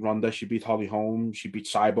everyone. She beat Ronda. She beat Holly Holm. She beat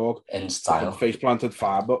Cyborg. In style. Face planted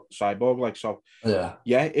Cyborg. Like, so.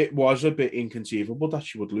 Yeah, it was a bit inconceivable that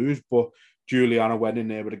she would lose, but Juliana went in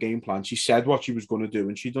there with a game plan. She said what she was going to do,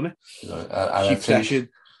 and she done it.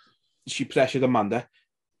 She pressured Amanda.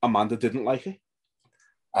 Amanda didn't like it.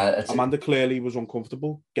 Amanda clearly was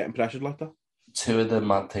uncomfortable getting pressured like that. Two of the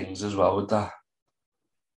mad things as well with that.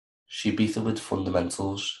 She beat her with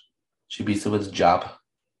fundamentals. She beat her with a jab.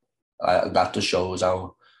 That just shows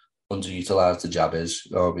how underutilized the jab is.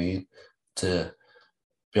 You know what I mean? To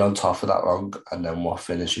be on top for that long, and then what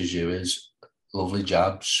finishes you is lovely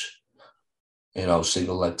jabs.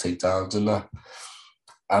 Single leg takedowns and that.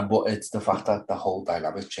 But it's the fact that the whole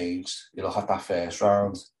dynamic changed. You look at that first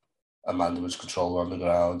round, Amanda was controller on the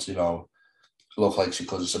ground. It looked like she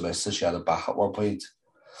could have submitted her. She had her back at one point.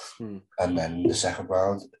 And then the second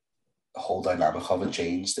round, the whole dynamic of it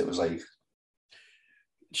changed. It was like...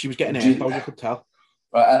 She was getting ahead, though, you could tell.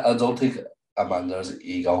 I don't think Amanda's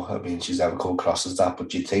ego. I mean, she's never come across as that,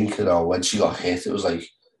 but you think, when she got hit, it was like,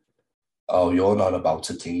 oh, you're not about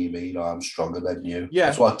to tingy me, I'm stronger than you. Yeah.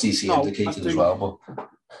 That's what DC indicated as well, but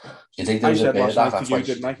you think there was a bit of that? That's why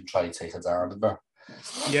she didn't try to take her down, didn't her?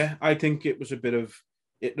 Yeah, I think it was a bit of,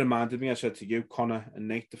 it reminded me, I said to you, Conor and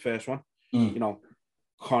Nate, the first one,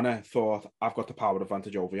 Conor thought, I've got the power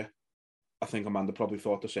advantage over you. I think Amanda probably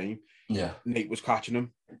thought the same. Yeah. Nate was catching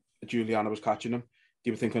him. Juliana was catching him.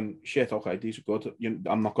 They were thinking, shit, okay, these are good.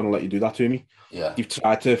 I'm not going to let you do that to me. Yeah. They've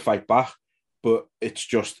tried to fight back, but it's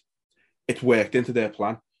worked into their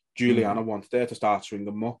plan. Juliana wanted her to start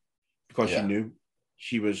swinging more because she knew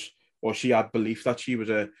she had belief that she was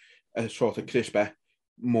a sort of crisper,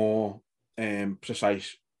 more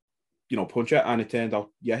precise, puncher. And it turned out,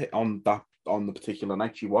 on the particular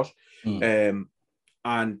night she was. And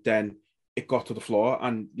then it got to the floor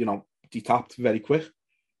and, they tapped very quick,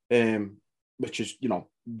 which is,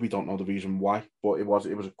 we don't know the reason why, but it was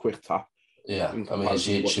a quick tap. Yeah, I mean,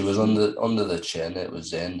 she was under the chin, it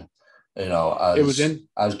was in. It was in.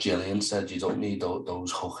 As Gillian said, you don't need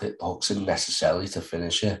those hooks in necessarily to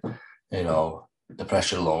finish it. The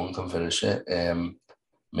pressure alone can finish it.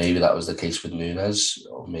 Maybe that was the case with Nunes,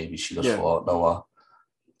 or maybe she just thought, no, what?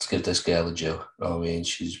 Let's give this girl a due. You know what I mean?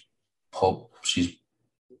 She's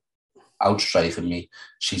outstriking me.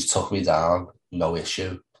 She's took me down, no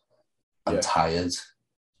issue. I'm tired.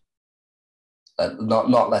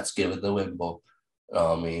 Not let's give it the win, but you know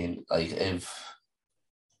what I mean? Like if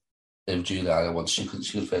Juliana once she could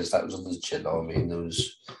finish that was under the chin, you know what I mean?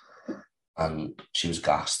 And she was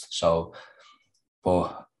gassed. So,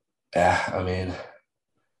 but yeah, I mean,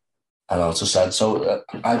 and also said so.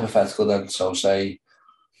 Hypothetical then. So say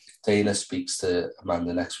Dana speaks to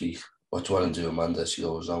Amanda next week. What do you want to do, Amanda? She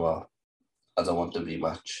goes, oh well, I don't want the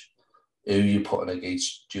rematch. Who are you putting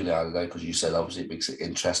against Juliana now? Because you said obviously it makes it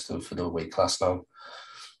interesting for the weight class now.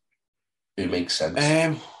 Who makes sense?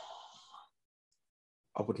 I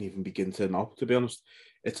wouldn't even begin to know, to be honest.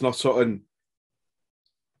 It's not something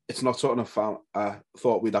I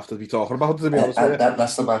thought we'd have to be talking about, to be honest with you.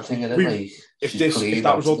 That's the bad thing, isn't it? If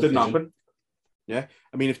that result didn't happen, I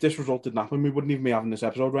mean, if this result didn't happen, we wouldn't even be having this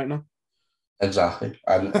episode right now. Exactly.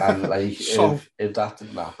 And like, if that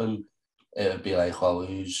didn't happen, it would be like, well,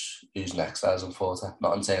 who's next as in Forte?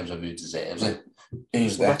 Not in terms of who deserves it.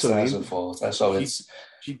 Who's next as in Forte? So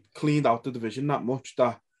she cleaned out the division that much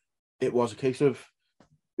that it was a case of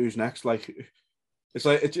who's next. Like it's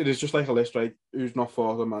like it is just like a list, right? Who's not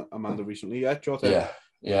fought Amanda recently? Yeah.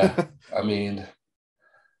 I mean,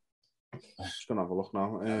 just gonna have a look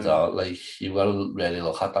now. So, like, you've got to really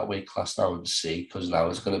look at that weight class now and see, because now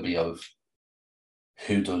it's going to be of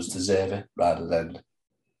who does deserve it rather than.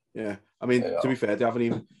 Yeah, I mean, to be fair, they haven't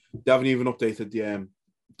even updated the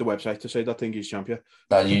website to say that Thingy's champion.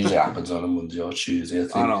 That usually happens on a Monday or Tuesday, I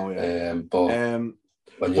think. I know, yeah. But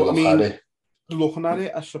when you looking at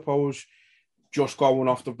it, I suppose, just going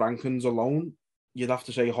off the rankings alone, you'd have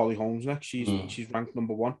to say Holly Holmes next. She's ranked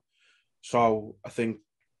number 1. So I think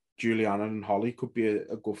Juliana and Holly could be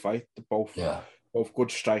a good fight. They're both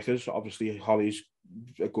good strikers. Obviously, Holly's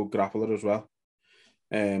a good grappler as well.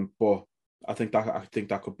 But I think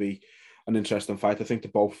that could be an interesting fight. I think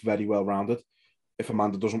they're both very well rounded. If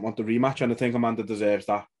Amanda doesn't want the rematch, and I think Amanda deserves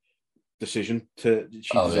that decision. She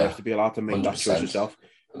deserves to be allowed to make 100%. That choice herself,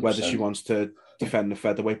 whether 100%. She wants to defend the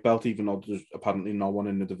featherweight belt, even though there's apparently no one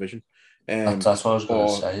in the division. That's what I was going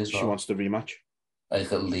to say as well. She wants the rematch.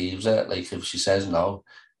 Like, it leaves it, like, if she says no,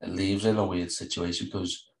 it leaves in a weird situation,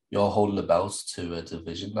 because you're holding the belt to a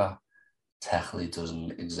division that technically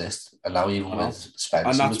doesn't exist. And now even with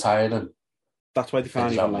Spencer retiring, that's why they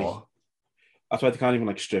can't even that's why they can't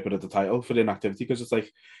even strip it of the title for inactivity, because it's like,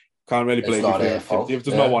 can't really blame you for inactivity if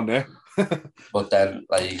there's no one there. But then,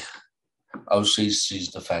 like, obviously she's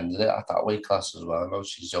defended it at that weight class as well. I know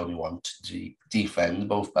she's the only one to defend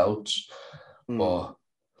both belts. But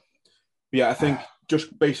yeah, I think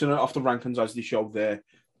just basing it off the rankings as they show there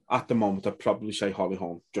at the moment, I'd probably say Holly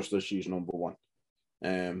Holm, just as she's number 1.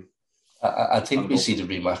 I think we see the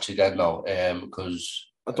rematch again now, because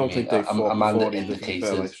I don't think they've Amanda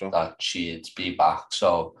indicated that she'd be back.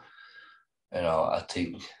 So, I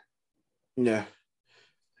think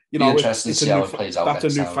interesting to see how it plays out.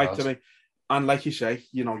 That's a new fight to me. And like you say,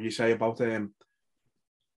 you say about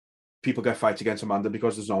people get fights against Amanda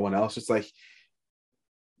because there's no one else. It's like,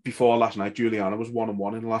 before last night, Juliana was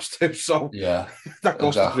 1-1 in the last 2, so that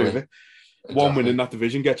goes to prove it. One win in that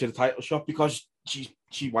division gets you the title shot, because she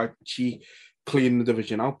cleaned the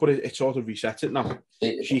division out, but it sort of resets it now.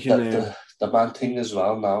 The bad thing as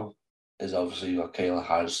well now is obviously you've got Kayla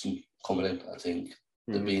Harrison coming in, I think.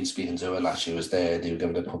 they've been speaking to her and that she was there, they were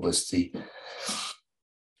giving her publicity.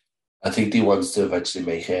 I think they want to eventually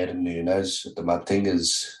make her and Nunes. The mad thing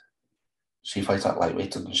is, she fights at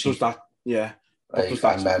lightweight, doesn't she? Does that, yeah. Like,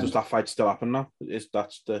 does that fight still happen now?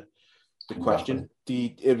 That's the question.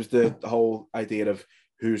 It was the whole idea of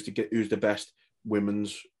who's the best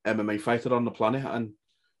women's MMA fighter on the planet, and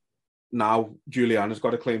now Juliana's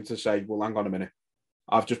got a claim to say, well, hang on a minute,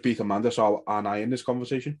 I've just beat Amanda, so aren't I in this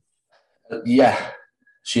conversation? Yeah,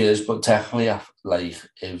 she is, but technically, like,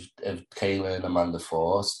 if Kayla and Amanda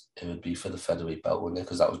fought, it would be for the featherweight belt, wouldn't it?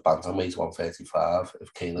 Because that was bantamweight 135.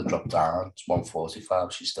 If Kayla dropped down to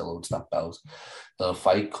 145, she still owns that belt. The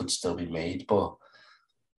fight could still be made, but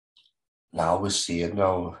now we're seeing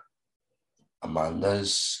now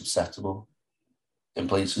Amanda's susceptible in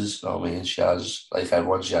places. You know what I mean? She has, like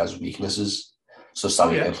everyone, she has weaknesses. So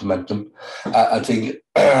starting to implement them. I think,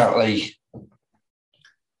 like,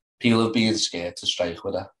 people have been scared to strike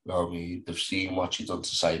with her. You know what I mean? They've seen what she done to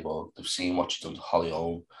Cyborg. They've seen what she done to Holly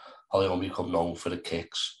Holm. Holly Holm become known for the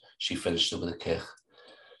kicks. She finished it with a kick.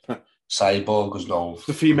 Cyborg was known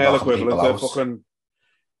for the female equivalent of fucking.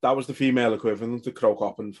 That was the female equivalent to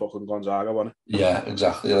Krokop and fucking Gonzaga, wasn't it? Yeah,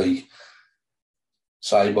 exactly. Like,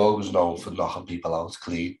 Cyborg was known for knocking people out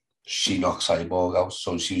clean. She knocked Cyborg out,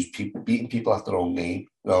 so she was beating people at their own game.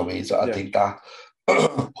 You know what I mean? So I think that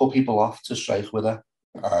put people off to strike with her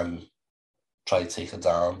and try to take her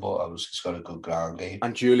down, but she's got a good ground game.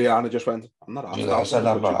 And Juliana just went, I'm not asked. Juliana said,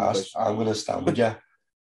 I'm not asked. I'm going to stand with you.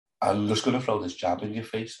 I'm just going to throw this jab in your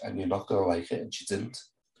face and you're not going to like it. And she didn't.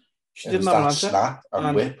 She didn't have an answer. Snap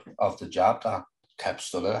and whip of the jab that kept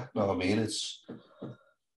stunning her. You know what I mean?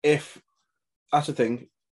 That's the thing.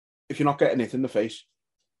 If you're not getting it in the face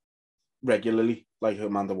regularly, like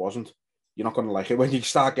Amanda wasn't, you're not going to like it when you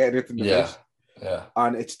start getting it in the face. Yeah.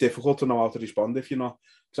 And it's difficult to know how to respond if you're not.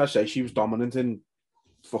 Because I say she was dominant in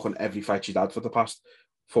fucking every fight she'd had for the past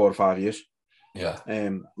 4 or 5 years. Yeah.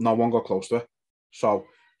 No one got close to her. So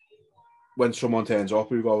when someone turns up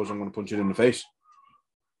who goes, I'm going to punch you in the face,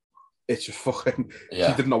 it's just fucking. Yeah.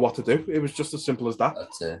 She didn't know what to do. It was just as simple as that.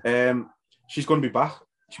 That's it. She's going to be back.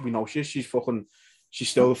 We know she's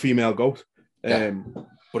still a female GOAT.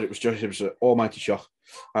 But it was an almighty shock.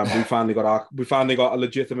 And we finally got a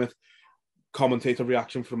legitimate commentator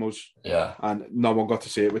reaction from us. Yeah. And no one got to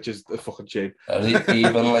see it, which is a fucking shame.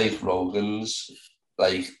 Even like Rogan's,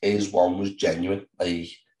 like his one was genuine. Like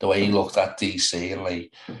the way he looked at DC and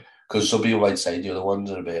like, because some people might say the other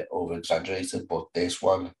ones are a bit over exaggerated, but this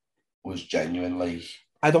one was genuine. Like,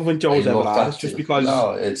 I don't think Joe's ever had. It's just because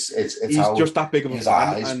it's he's just that big of a his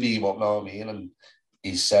fan. Eyes beam up, know what I mean? And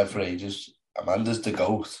he's said for ages, Amanda's the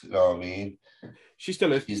GOAT, you know what I mean? She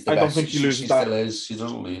still is. I don't think she loses that. She still is. She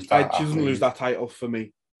doesn't lose that. She doesn't lose that title for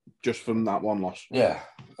me just from that one loss. Yeah.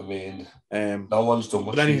 I mean, no one's done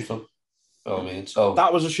much for them. You know what I mean? So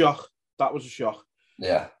that was a shock.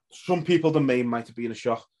 Yeah. Some people, the main might have been a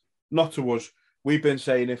shock. Not to us. We've been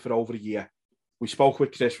saying it for over a year. We spoke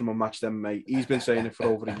with Chris from Unmatched MMA. He's been saying it for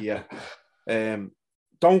over a year.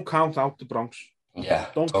 Don't count out the Bronx. Yeah.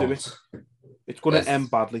 Don't do it. It's going to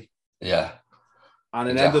end badly. Yeah. And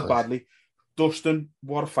it ended badly. Dustin,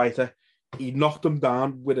 what a fighter. He knocked him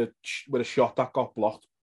down with a shot that got blocked.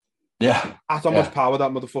 Yeah. That's how much power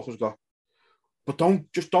that motherfucker's got. But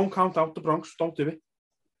don't count out the Bronx. Don't do it.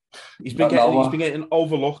 He's been getting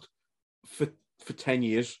overlooked for 10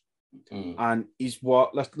 years. And he's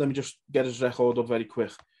what? Let me just get his record up very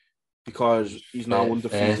quick, because he's now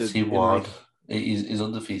undefeated. 31. He's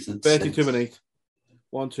undefeated. 32-8.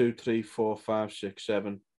 1, 2, 3, 4, 5, 6,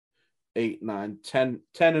 7, 8, 9, 10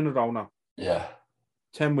 in a row now. Yeah.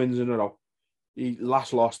 10 wins in a row. He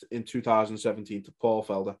last lost in 2017 to Paul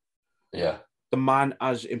Felder. Yeah. The man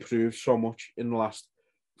has improved so much in the last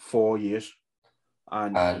 4 years.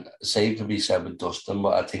 And same can be said with Dustin,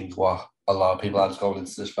 but I think what a lot of people had going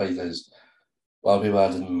into this fight is, a lot of people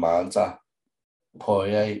had in mind that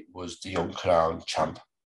Poirier was the uncrowned champ.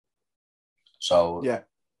 So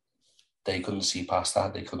they couldn't see past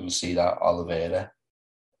that. They couldn't see that Oliveira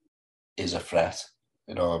is a threat.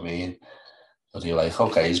 You know what I mean? So you're like,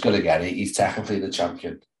 okay, he's going to get it. He's technically the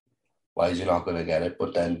champion. Why is he not going to get it?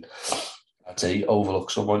 But then, I'd say you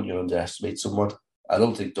overlook someone, you underestimate someone. I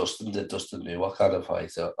don't think Dustin did. Dustin knew what kind of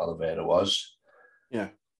fighter Oliveira was. Yeah.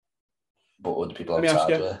 But other people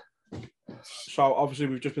outside were. So, obviously,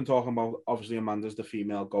 we've just been talking about, Amanda's the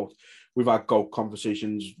female GOAT. We've had GOAT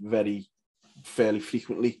conversations fairly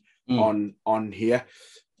frequently on here.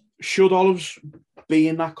 Should Olives be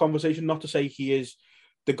in that conversation? Not to say he is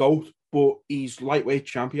the GOAT, but he's lightweight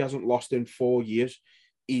champ. He hasn't lost in 4 years.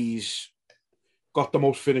 He's got the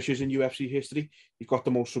most finishes in UFC history. He's got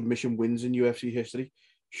the most submission wins in UFC history.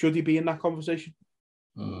 Should he be in that conversation?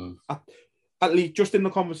 At least just in the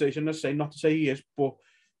conversation, let's say, not to say he is, but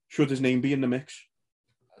should his name be in the mix?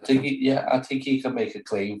 I think he can make a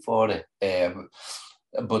claim for it.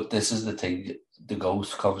 But this is the thing: the GOAT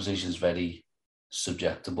conversation is very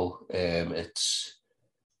subjectable. It's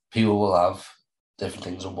people will have different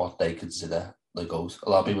things on what they consider the GOAT. A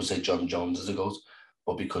lot of people say John Jones is a GOAT,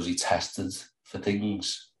 but because he tested for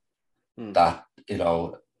things that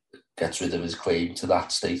gets rid of his claim to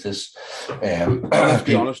that status. Let's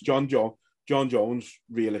be honest, John Jones,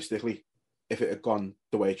 realistically, if it had gone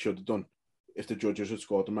the way it should have done, if the judges had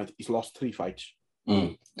scored him right, he's lost 3 fights.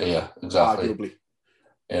 Yeah, exactly.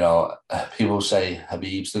 Arguably. People say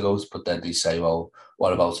Khabib's the GOAT, but then they say, well,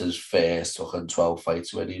 what about his first 12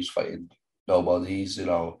 fights when he was fighting nobodies?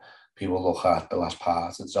 People look at the last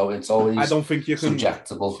part, and so it's always I don't think you can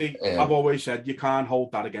subjectable. See, I've always said you can't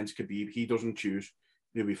hold that against Khabib. He doesn't choose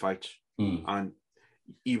who he fights, and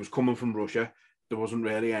he was coming from Russia. There wasn't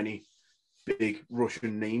really any big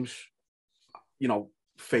Russian names.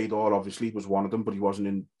 Fedor obviously was one of them, but he wasn't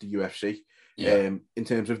in the UFC. Yeah. In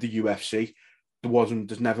terms of the UFC,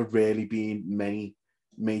 there's never really been many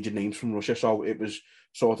major names from Russia, so it was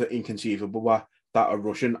sort of inconceivable that a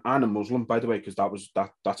Russian and a Muslim, by the way, because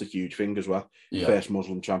that's a huge thing as well. Yeah. First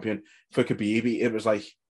Muslim champion for Khabib. It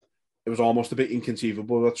was almost a bit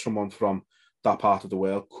inconceivable that someone from that part of the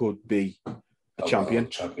world could be a champion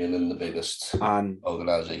in the biggest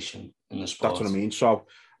organization in the sport. That's what I mean. So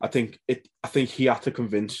I think he had to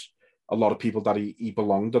convince a lot of people that he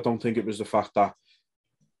belonged. I don't think it was the fact that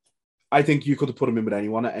I think you could have put him in with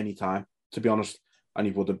anyone at any time, to be honest, and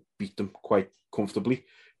he would have beat them quite comfortably.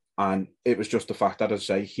 And it was just the fact that, as I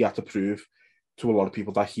say, he had to prove to a lot of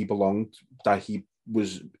people that he belonged, that he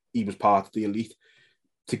was part of the elite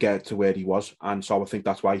to get to where he was. And so I think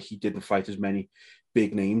that's why he didn't fight as many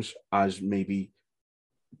big names as maybe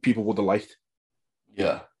people would have liked.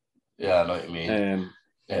 Yeah, I know what you mean.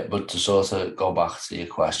 But to sort of go back to your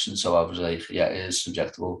question, so I was like, it is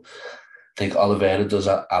subjectable. I think Oliveira does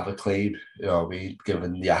have a claim,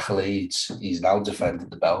 given the accolades. He's now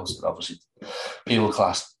defended the belt, and obviously people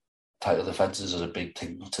class title defences as a big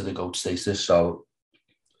thing to the GOAT status. So,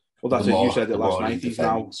 well, that's it. You said it last night. He's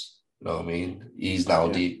now, you know what I mean? He's now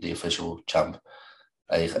the official champ.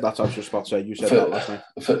 That's what I was just about to say. You said that last night.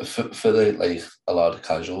 For the a lot of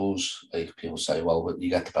casuals, people say, well, when you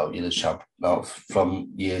get the belt, you're the champ. Now, from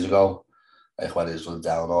years ago, when it was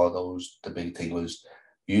down, the big thing was,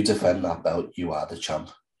 you defend that belt, you are the champ.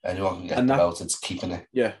 Anyone can get the belt, it's keeping it.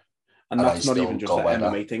 Yeah. And that's not even just an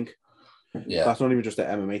MMA thing. Yeah. That's not even just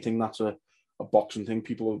an MMA thing. That's a boxing thing.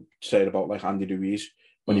 People say it about Andy Ruiz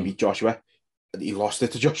when he beat Joshua. He lost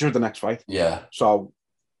it to Joshua the next fight. Yeah. So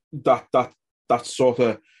that's sort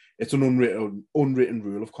of, it's an unwritten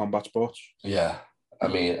rule of combat sports. Yeah. I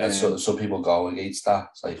mean, and so some people go against that.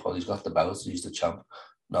 It's like, well, he's got the belt, he's the champ.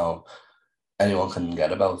 No, anyone can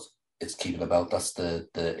get a belt. It's keeping the belt. That's the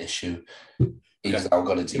issue. He's now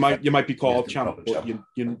got to defend. You might be called champ, but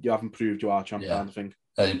you haven't proved you are champ, kind of thing.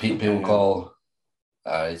 People call,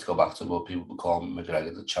 to go back to what people call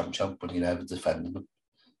McGregor the champ, but he never defended him.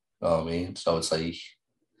 You know what I mean? So it's like,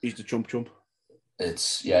 he's the chump.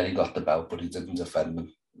 It's, he got the belt, but he didn't defend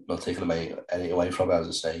him. Not taking him any away from it, as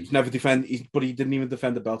I say. He's never but he didn't even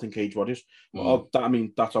defend the belt in Cage Warriors. Well,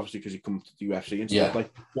 that's obviously because he comes to the UFC and stuff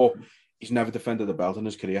well, he's never defended the belt in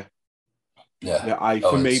his career.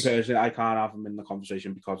 For me personally, I can't have him in the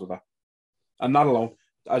conversation because of that. And not alone,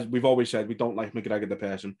 as we've always said, we don't like McGregor the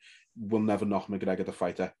person. We'll never knock McGregor the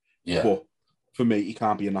fighter. Yeah. But for me, he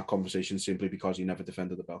can't be in that conversation simply because he never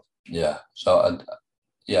defended the belt. Yeah. So,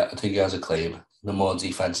 I think he has a claim. The more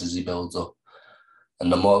defenses he builds up,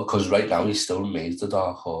 and the more, because right now he still remains the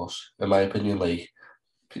dark horse, in my opinion.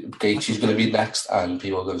 Gaethje's going to be next, and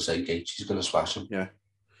people are going to say Gaethje's going to smash him. Yeah.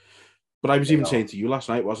 But I was even saying to you last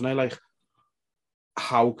night, wasn't I?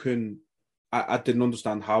 How can I didn't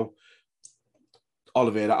understand how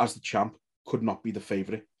Oliveira as the champ could not be the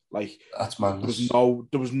favourite. That's madness.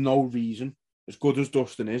 There was no reason, as good as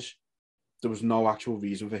Dustin is, there was no actual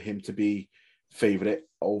reason for him to be favourite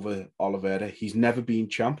over Oliveira. He's never been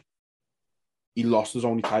champ. He lost his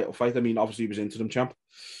only title fight. I mean, obviously he was interim champ,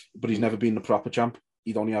 but he's never been the proper champ.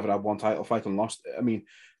 He'd only ever had one title fight and lost. I mean,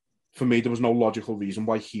 for me, there was no logical reason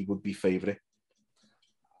why he would be favourite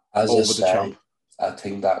over the champ. I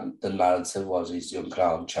think that the narrative was he's the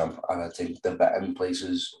uncrowned champ, and I think the betting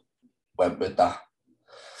places went with that.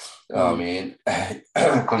 You know what I mean?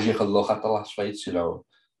 Because you can look at the last fights,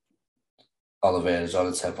 Oliveira's on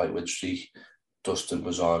a 10-fight win streak. Dustin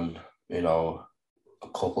was on, a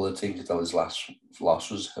couple of things that his last loss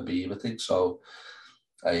was Habib, I think. So,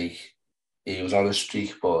 like, he was on a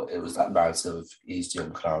streak, but it was that narrative of he's the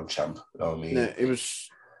uncrowned champ. You know what I mean? Yeah, he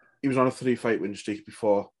was on a 3-fight win streak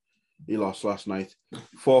before he lost last night.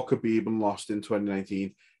 Fought Khabib and lost in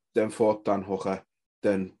 2019. Then fought Dan Hooker.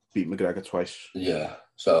 Then beat McGregor twice. Yeah.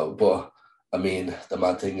 So, but I mean, the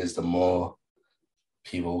mad thing is, the more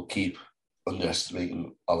people keep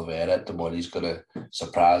underestimating Oliveira, the more he's gonna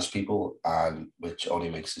surprise people, and which only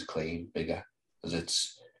makes his claim bigger. Because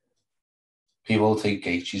it's people think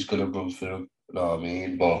Gaethje's gonna run through him. You know what I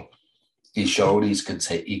mean? But he's shown he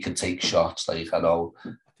can take shots. Like, I know.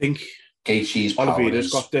 I think Gaethje's power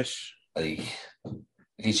Oliveira's got this. Like,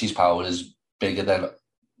 Gaethje's power is bigger than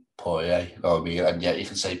Poirier, you know what I mean? And yet you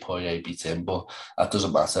can say Poirier beat him, but that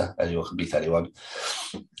doesn't matter. Anyone can beat anyone.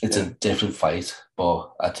 It's a different fight,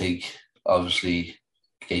 but I think obviously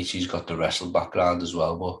Gaethje's got the wrestling background as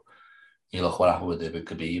well. But you look what happened with him and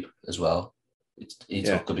Khabib as well. He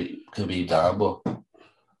took Khabib down, but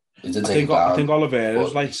he didn't take him down. I think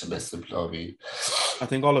Oliveira's like submissed him, you know what I mean? I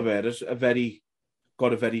think Oliveira's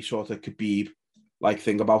got a very sort of Khabib like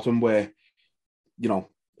thing about him, where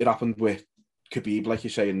it happened with Khabib, like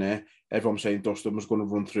you're saying there. Everyone's saying Dustin was going to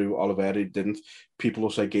run through Oliveira. He didn't. People will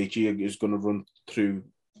say Gaethje is going to run through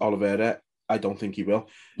Oliveira. I don't think he will.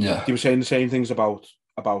 Yeah. He was saying the same things about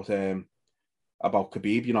Khabib.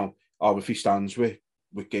 If he stands with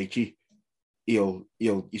Gaethje, he's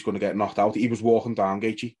going to get knocked out. He was walking down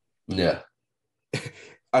Gaethje. Yeah.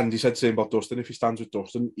 And he said the same about Dustin. If he stands with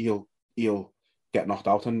Dustin, he'll get knocked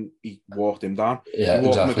out, and he walked him down. Yeah, he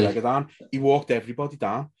walked exactly. McGregor down. He walked everybody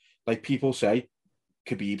down. Like, people say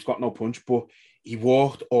Khabib's got no punch, but he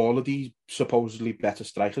walked all of these supposedly better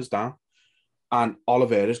strikers down. And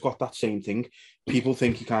Oliveira's got that same thing. People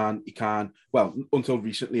think he can. Well, until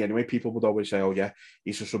recently anyway, people would always say, oh yeah,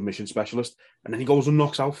 he's a submission specialist. And then he goes and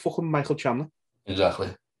knocks out fucking Michael Chandler. Exactly.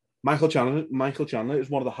 Michael Chandler is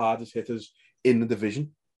one of the hardest hitters in the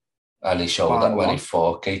division. And he showed that when he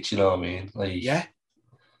fought Gaethje, you know what I mean? Like, yeah.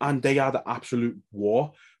 And they had an absolute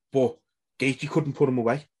war, but Gaethje couldn't put him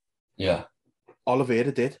away. Yeah.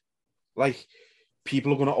 Oliveira did. Like,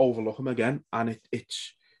 people are going to overlook him again, and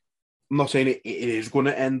it's... I'm not saying it is going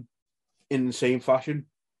to end in the same fashion,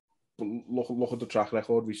 but look at the track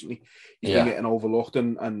record recently. He's been getting overlooked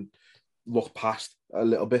and looked past a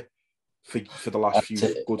little bit for the last few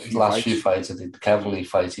fights. I think the Kevin Lee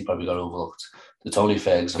fight, he probably got overlooked. The Tony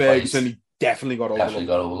Ferguson fight, he definitely got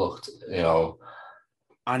overlooked. You know,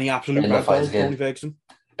 and he absolutely got Tony Ferguson.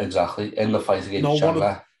 Exactly. In the fight against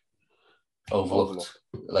Chandler, overlooked.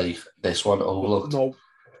 Like, this one, overlooked. No,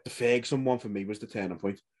 the Ferguson one for me was the turning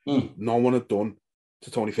point. No one had done to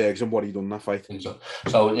Tony Ferguson what he done in that fight.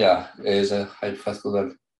 So yeah, here's a hypothetical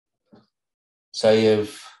then. Say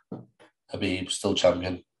if Khabib's still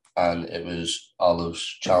champion and it was Olive's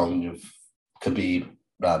challenge of Khabib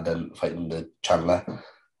rather than fighting the Chandler,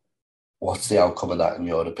 what's the outcome of that in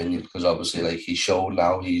your opinion? Because obviously, like, he's shown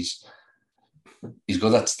now he's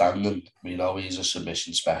good at standing. We know he's a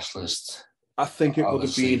submission specialist. I think it would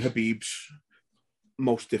have been Khabib's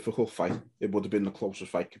most difficult fight. It would have been the closest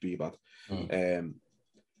fight Khabib had.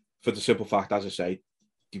 For the simple fact, as I say,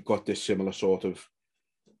 you've got this similar sort of...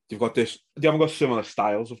 They haven't got similar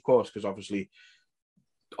styles, of course, because obviously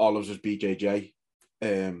Olive's is BJJ.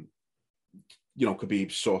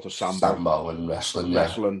 Khabib's sort of Sambo and wrestling.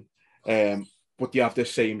 But they have the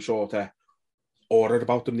same sort of aura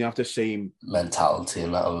about them. They have the same... mentality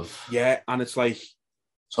and that of... Yeah, and it's like...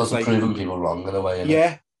 So it's like proving people wrong in a way,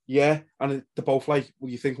 Yeah, and they're both like,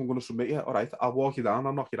 well, you think I'm going to submit you? All right, I'll walk you down,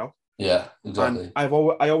 I'll knock you out. Yeah, exactly. And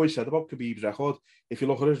I always said about Khabib's record, if you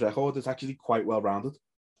look at his record, it's actually quite well rounded.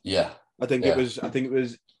 Yeah. I think it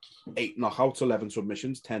was 8 knockouts, 11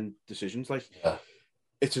 submissions, 10 decisions. Like,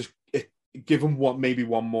 it's just give him maybe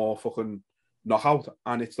one more fucking knockout,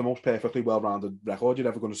 and it's the most perfectly well rounded record you're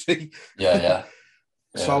ever going to see. Yeah.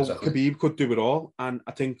 So exactly. Khabib could do it all, and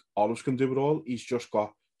I think Olives can do it all. He's just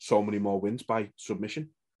got so many more wins by submission.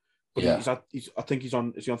 But I think he's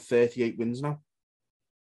on 38 wins now.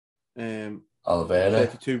 Oliveira,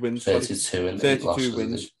 32 wins. 32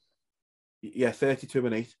 wins. Yeah, 32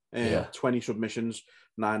 and 8. 20 submissions,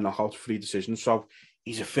 9 knockouts, 3 decisions. So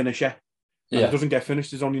he's a finisher. And he doesn't get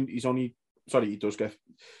finished. He does get.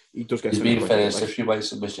 He's been finished a few by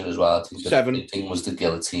submission as well. I think 7. The thing was the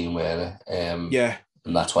guillotine winner. And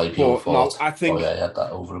that's why people thought. I think he had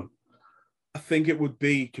that over him. I think it would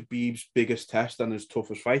be Khabib's biggest test and his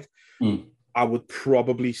toughest fight. I would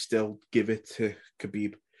probably still give it to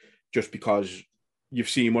Khabib, just because you've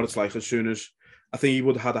seen what it's like. As soon as I think he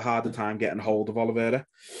would have had a harder time getting hold of Oliveira,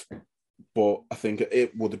 but I think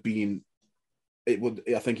it would have been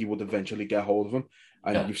I think he would eventually get hold of him.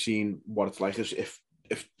 And you've seen what it's like is if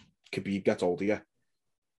Khabib gets older,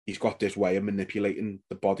 he's got this way of manipulating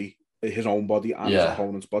the body, his own body and his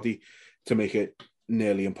opponent's body, to make it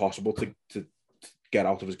nearly impossible to get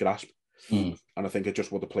out of his grasp. And I think it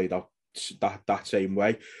just would have played out that same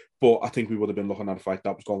way. But I think we would have been looking at a fight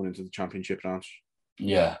that was going into the championship rounds.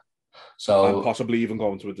 Yeah. So and possibly even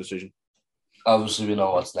going to a decision. Obviously, we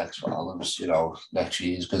know what's next for Olives. Next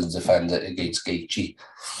year he's going to defend it against Gaethje.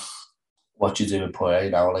 What do you do with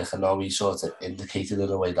Poirier now? Like, I know he sort of indicated in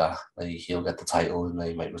a way that he'll get the title and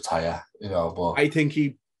he might retire. But I think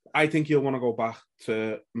he'll want to go back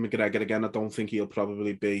to McGregor again. I don't think he'll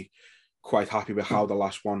probably be quite happy with how the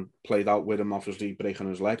last one played out, with him obviously breaking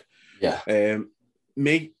his leg. Yeah.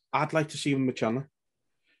 Me, I'd like to see him with Chandler.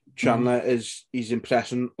 Chandler he's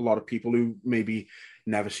impressing a lot of people who maybe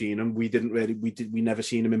never seen him. We never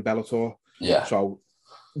seen him in Bellator. Yeah. So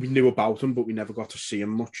we knew about him, but we never got to see him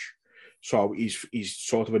much. So he's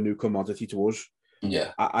sort of a new commodity to us.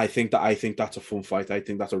 Yeah. I think that's a fun fight. I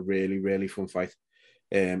think that's a really, really fun fight.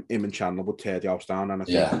 Him and Chandler would tear the house down. And I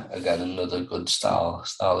think, again, another good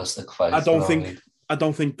stylistic fight. I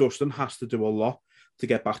don't think Dustin has to do a lot to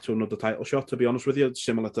get back to another title shot, to be honest with you,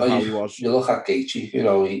 similar to how he was. You look at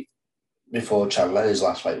Gaethje, before Chandler, his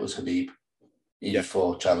last fight was Khabib. He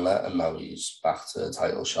fought Chandler, and now he's back to the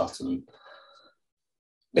title shot. And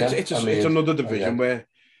it's another division where,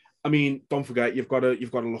 I mean, don't forget, you've got to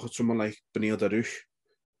look at someone like Beneil Dariush.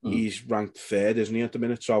 He's ranked third, isn't he, at the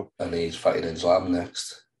minute? So, and he's fighting Islam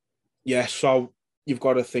next. Yeah, so you've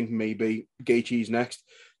got to think maybe Gaethje's next.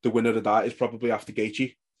 The winner of that is probably after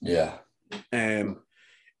Gaethje. Yeah.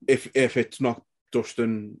 If it's not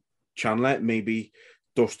Dustin Chandler, maybe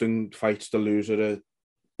Dustin fights the loser of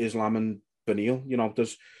Islam and Beneil.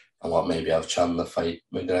 There's. And what, maybe have Chandler fight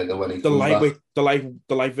McGregor when he comes back? The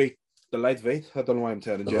lightweight. I don't know why I'm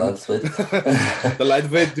turning German. The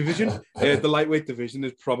lightweight division. The lightweight division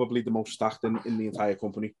is probably the most stacked in the entire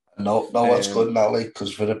company. No, what's good now,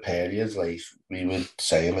 because for a period, we were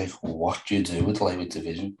saying, what do you do with the lightweight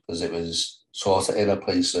division? Because it was sort of in a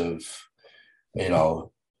place of,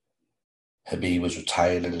 Khabib was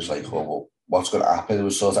retired, and it was well, what's going to happen? It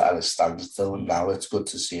was sort of at a standstill, and now it's good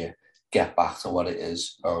to see it get back to what it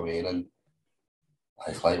is. You know what I mean? And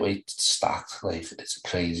lightweight stacked, it's a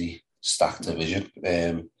crazy stacked division.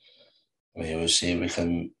 We'll see if we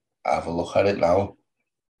can have a look at it now.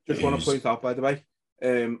 Just want to point out, by the way,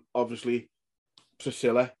 obviously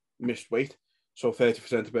Priscilla missed weight, so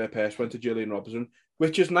 30% of her purse went to Gillian Robertson,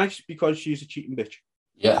 which is nice because she's a cheating bitch.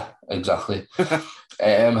 Yeah, exactly.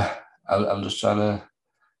 I'm just trying to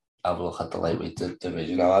have a look at the lightweight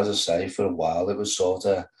division. Now, as I say, for a while it was sort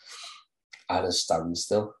of at a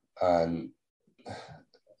standstill, and I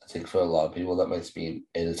think for a lot of people that might have been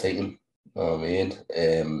irritating. You know what I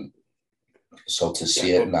mean? So to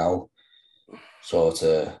see it now, sort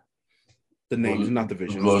of the names in that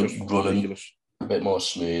division running ridiculous. A bit more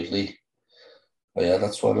smoothly. But yeah,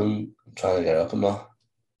 that's what I'm trying to get up. I'm not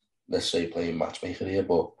necessarily playing matchmaker here,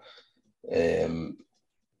 but I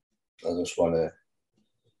just want to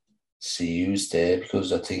see who's there,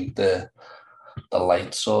 because I think the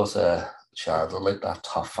light sort of shadowed like that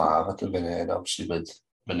top five at the minute, and obviously with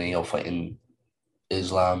Beneil fighting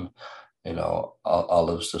Islam,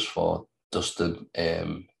 Olives just fought Dustin,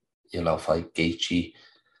 fight Gaethje,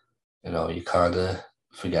 you kind of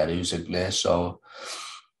forget who's in there, so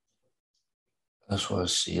I just want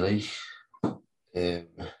to see,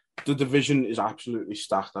 the division is absolutely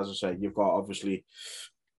stacked, as I said. You've got, obviously,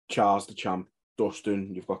 Charles the Champ,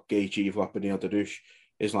 Dustin, you've got Gaethje, you've got Beneil Dariush,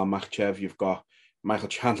 Islam Makhachev, you've got Michael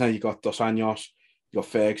Chandler, you've got Dos Anjos, you've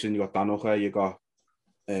got Ferguson, you've got Dan Hooker, you've got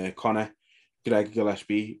Conor, Greg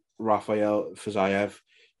Gillespie, Rafael Fiziev,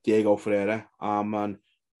 Diego Ferreira, Arman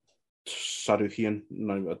Sarukian,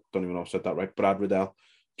 I don't even know if I said that right, Brad Riddell,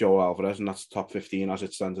 Joe Alvarez, and that's the top 15 as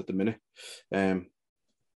it stands at the minute.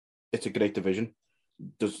 It's a great division.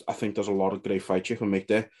 I think there's a lot of great fights you can make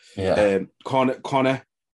there. Yeah. Conor,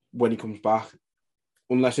 when he comes back,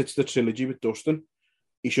 unless it's the trilogy with Dustin,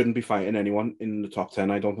 he shouldn't be fighting anyone in the top 10,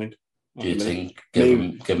 I don't think. Do you think,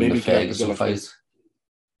 given the Ferguson fight?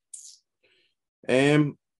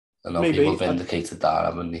 I know maybe. People vindicated that,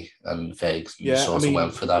 haven't they? And Ferguson sort of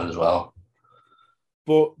went for that as well.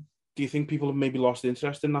 But do you think people have maybe lost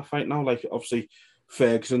interest in that fight now? Obviously,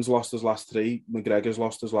 Ferguson's lost his last 3, McGregor's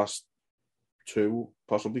lost his last 2,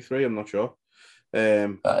 possibly 3, I'm not sure.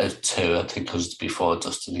 That is 2, I think, because before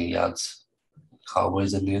Dustin he had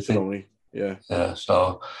Cowboys in the thing. Yeah. Yeah,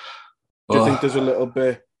 so... Do you think there's a little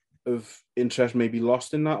bit of interest maybe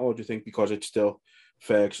lost in that, or do you think because it's still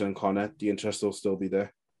Ferguson and Conor, the interest will still be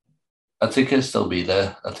there? I think it'll still be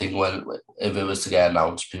there. I think if it was to get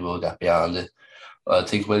announced, people would get behind it. But I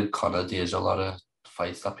think with Conor, there's a lot of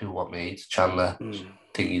fights that people want made. Chandler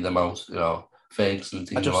thinking them out, Ferguson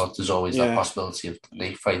thinking them out. There's always that possibility of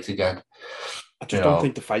they fight again. I just don't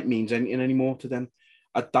think the fight means anything anymore to them.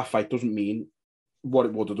 That fight doesn't mean what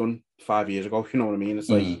it would have done 5 years ago. You know what I mean? It's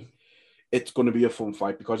like it's going to be a fun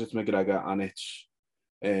fight because it's McGregor and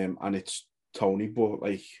it's Tony, but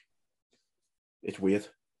like it's weird.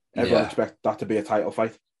 Everyone expects that to be a title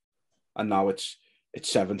fight, and now it's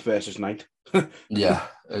 7th versus 9th. Yeah,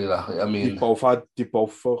 exactly. I mean, they both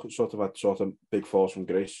sort of big falls from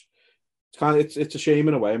grace. It's a shame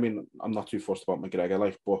in a way. I mean, I'm not too fussed about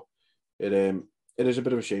McGregor, but it is a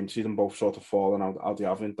bit of a shame to see them both sort of falling out the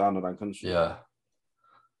avenue down the rankings. Yeah.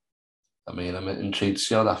 I mean, I'm intrigued to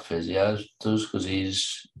see how that Fizzy does because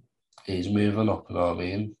he's moving up. You know what I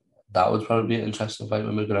mean? That would probably be an interesting fight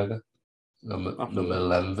with McGregor. Number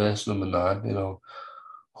 11 versus number 9.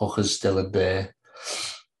 Hooker's still in there.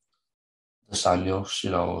 Dos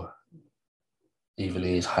Anjos, even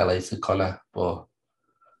he's highlighted Conor, but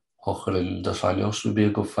Hooker and Dos Anjos would be a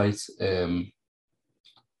good fight. There's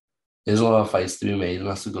a lot of fights to be made, and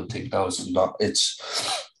that's a good thing now. It's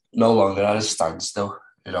no longer at a standstill.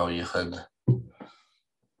 You can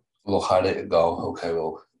look at it and go, okay,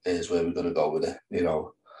 well, here's where we're going to go with it.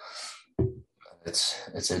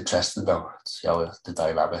 It's interesting now to see how the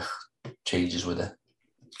dynamic changes with it.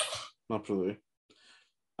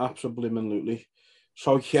 Absolutely.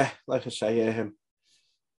 So yeah, like I say,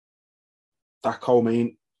 that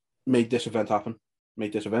co-main made this event happen.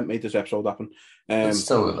 Made this episode happen. It's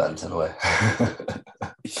still an event in a way.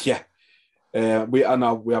 Yeah. We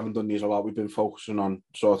haven't done these a lot. We've been focusing on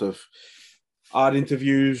sort of our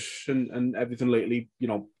interviews and everything lately.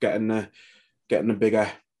 Getting the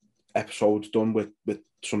bigger episodes done with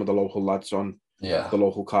some of the local lads on the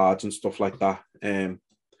local cards and stuff like that.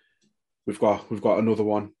 We've got another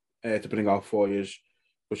one to bring out for you,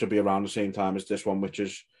 which will be around the same time as this one, which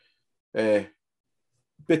is a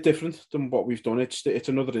bit different than what we've done. It's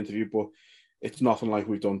another interview, but it's nothing like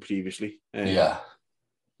we've done previously. Yeah,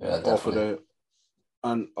 definitely.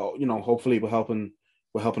 Hopefully we're helping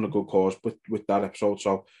a good cause with that episode.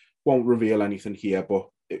 So won't reveal anything here, but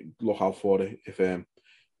look out for it if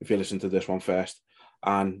you listen to this one first.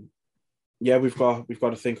 And yeah, we've got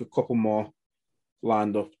to think a couple more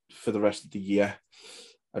lined up for the rest of the year,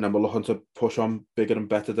 and then we're looking to push on bigger and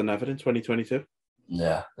better than ever in 2022.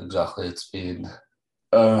 Yeah, exactly. It's been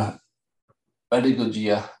a very good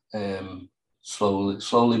year.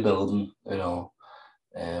 Slowly building, but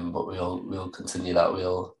we'll continue that.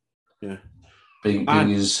 We'll bring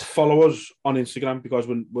his... follow us on Instagram because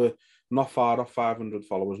we're not far off 500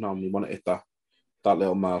 followers now, and we want to hit that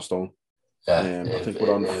little milestone. Yeah, I think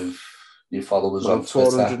we're on. If you follow us on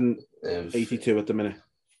Twitter, 482 at the minute.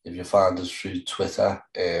 If you find us through Twitter,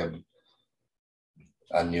 and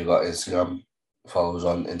you got Instagram, follow us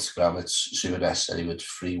on Instagram. It's SuperNecessary with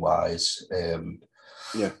 3 Ys.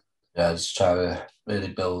 Just trying to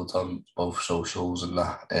really build on both socials and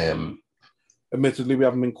that. Admittedly, we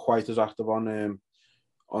haven't been quite as active on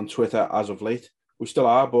Twitter as of late. We still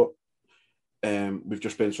are, but we've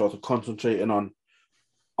just been sort of concentrating on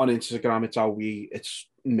Instagram. It's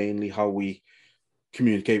mainly how we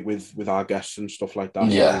communicate with our guests and stuff like that.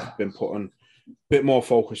 Yeah. So we've been putting a bit more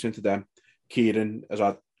focus into them. Kieran has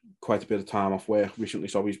had quite a bit of time off work recently,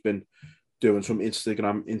 so he's been doing some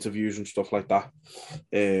Instagram interviews and stuff like that.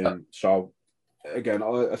 So again,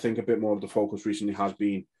 I think a bit more of the focus recently has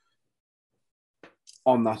been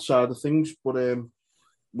on that side of things, but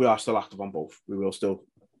we are still active on both. We will still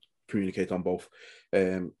communicate on both.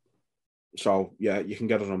 So yeah, you can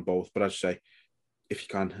get us on both, but as I say, if you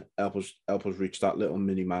can help us reach that little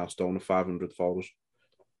mini milestone of 500 followers.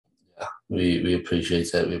 Yeah, we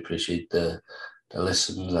appreciate it. We appreciate the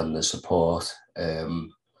listens and the support.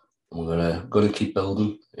 We're gonna keep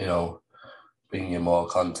building, bringing you more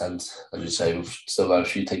content. As you say, we've still got a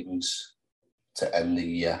few things to end the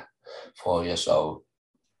year for you, so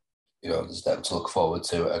there's that to look forward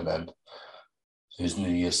to, and then as New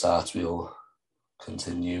Year starts, we'll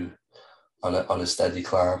continue on a steady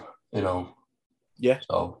climb. Yeah.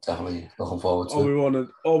 So definitely looking forward to all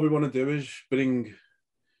we want to do is bring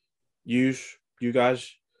you guys.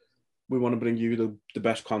 We want to bring you the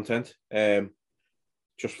best content.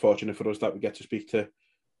 Just fortunate for us that we get to speak to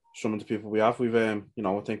some of the people we have. We've I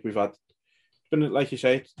think we've had, been, like you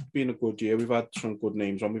say, it's been a good year. We've had some good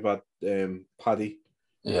names on. We've had Paddy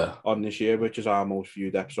on this year, which is our most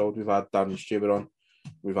viewed episode. We've had Darren Stewart on.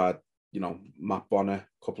 We've had Matt Bonner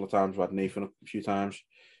a couple of times. We've had Nathan a few times.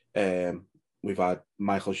 We've had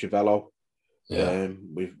Michael Chiavello.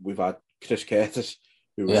 We've had Chris Curtis,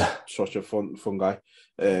 who was such a fun guy.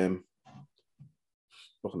 Fucking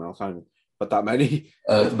hell, can't even. But that many.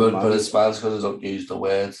 But it's bad because I don't use the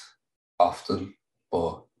word often,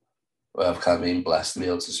 but I've kind of been blessed to be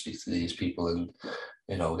able to speak to these people and,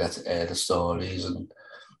 you know, get to hear the stories and,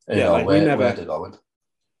 you know, like where they're going.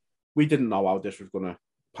 We didn't know how this was going to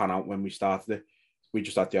pan out when we started it. We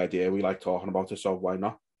just had the idea. We like talking about it, so why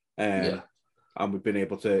not? And we've been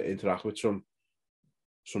able to interact with some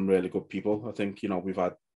really good people. I think, you know, we've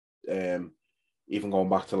had, even going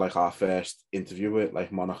back to like our first interview with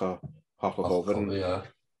like Monica Hochlekover and the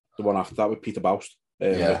one after that with Peter Baust,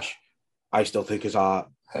 which I still think is our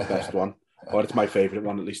best one, or it's my favourite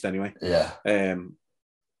one at least anyway.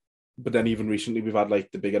 But then even recently we've had like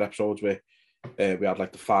the bigger episodes where we had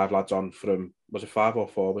like the 5 lads on from, was it 5 or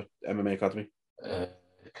 4 with MMA Academy?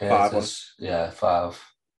 Curtis, 5.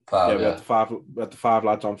 We had the 5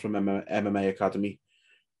 lads on from MMA Academy.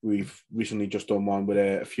 We've recently just done one with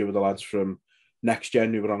a few of the lads from Next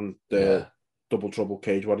Gen who were on the Double Trouble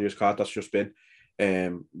Cage Warriors card that's just been.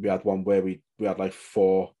 We had one where we had like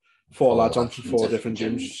four lads on from 4 different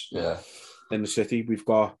gyms in the city.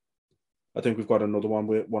 I think we've got another one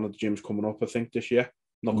with one of the gyms coming up, I think, this year.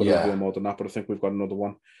 Not going to do more than that, but I think we've got another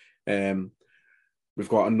one. We've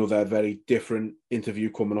got another very different interview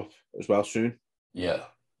coming up as well soon.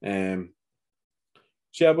 So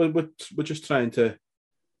we're just trying to,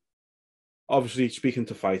 obviously speaking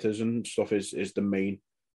to fighters and stuff is the main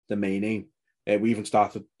aim. We've even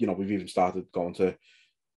started going to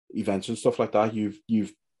events and stuff like that.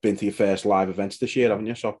 You've been to your first live events this year, haven't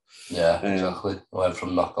you? So exactly. I went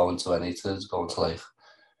from not going to any to going to like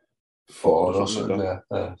 4 or something.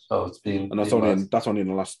 So it's been, and that's only in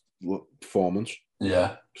the last 4 months.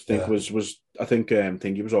 I think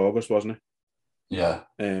it was August, wasn't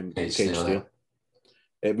it? Cage Steel.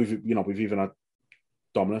 We've even had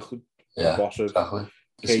Dominic, the boss of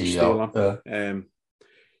Cage Steel.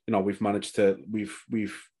 We've managed to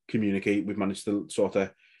communicate. We've managed to sort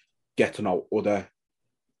of get to know other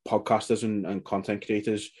podcasters and content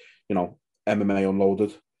creators. You know, MMA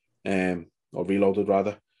Unloaded, or Reloaded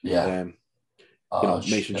rather. Mason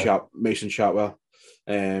Sharpwell.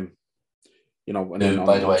 And then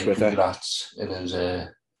by the way, Twitter. Congrats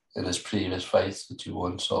in his previous fight that you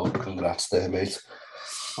won. So congrats there, mate.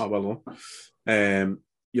 Oh, well done.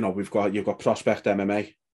 You've got Prospect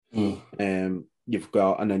MMA. You've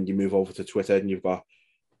got, and then you move over to Twitter and you've got,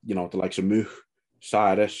 the likes of Mook,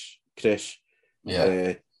 Cyrus, Chris.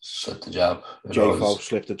 Slip the jab. J-Fo,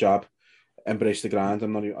 Slip the Jab. Embrace the Grind.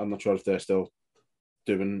 I'm not sure if they're still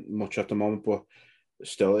doing much at the moment, but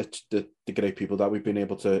still, it's the great people that we've been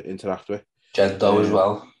able to interact with. Gendo as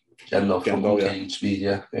well. Gendo from Cage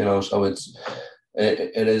Media. So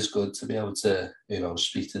it is good to be able to,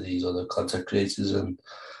 speak to these other content creators and,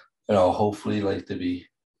 hopefully like there be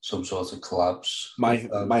some sort of collabs. Mike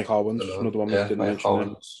Owens, another one we didn't mention.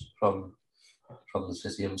 Owens from the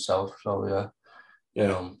city himself. So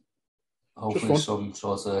hopefully some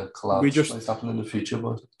sort of collabs might happen in the future,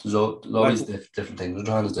 but there's always different things we're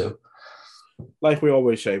trying to do. Like we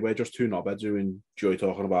always say, we're just 2 knobheads who enjoy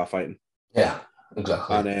talking about fighting. Yeah,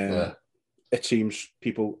 exactly. And it seems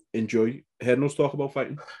people enjoy hearing us talk about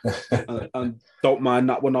fighting and don't mind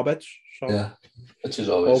that we're knobheads. So which is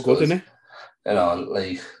always all good, isn't it?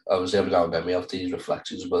 Like obviously every now and then we have these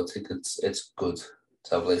reflections, but I think it's good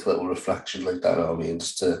to have like little reflection like that. You know what I mean?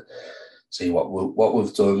 Just to see what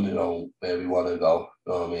we've done. Where we want to go.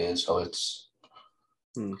 You know what I mean? So it's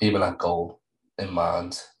keeping that goal in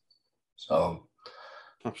mind. So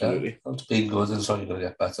absolutely, it's been good, and so you're going to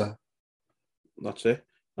get better. That's it.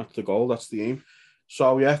 That's the goal. That's the aim.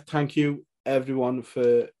 So thank you everyone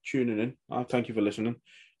for tuning in. Thank you for listening.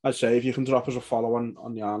 I'd say if you can drop us a follow on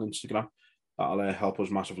the Instagram, that'll help us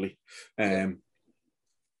massively. And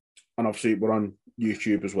obviously we're on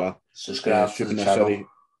YouTube as well. Subscribe to the channel.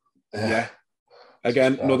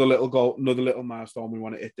 Again, another little goal, another little milestone we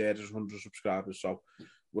want to hit there is 100 subscribers. So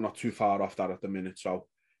we're not too far off that at the minute. So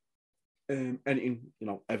anything,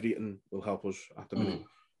 everything will help us at the minute.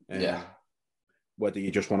 Whether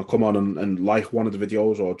you just want to come on and like one of the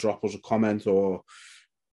videos or drop us a comment or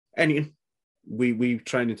anything, we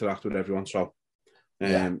try and interact with everyone. So who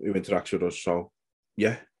interacts with us. So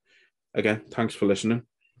again, thanks for listening.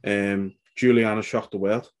 Juliana shocked the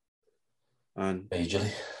world, and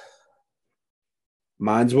majorly.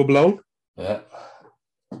 Minds were blown. Yeah.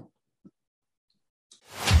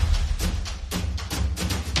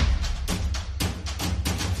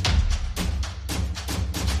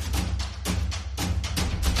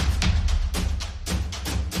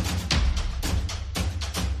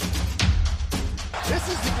 This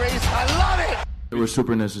is the greatest. I love it. They were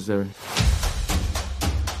super necessary.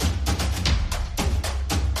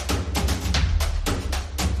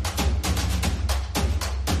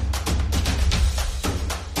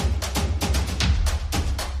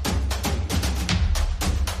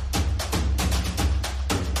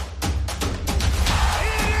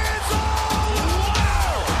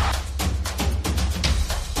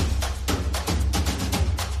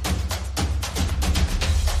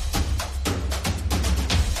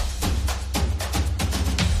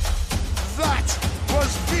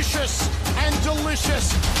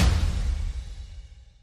 delicious.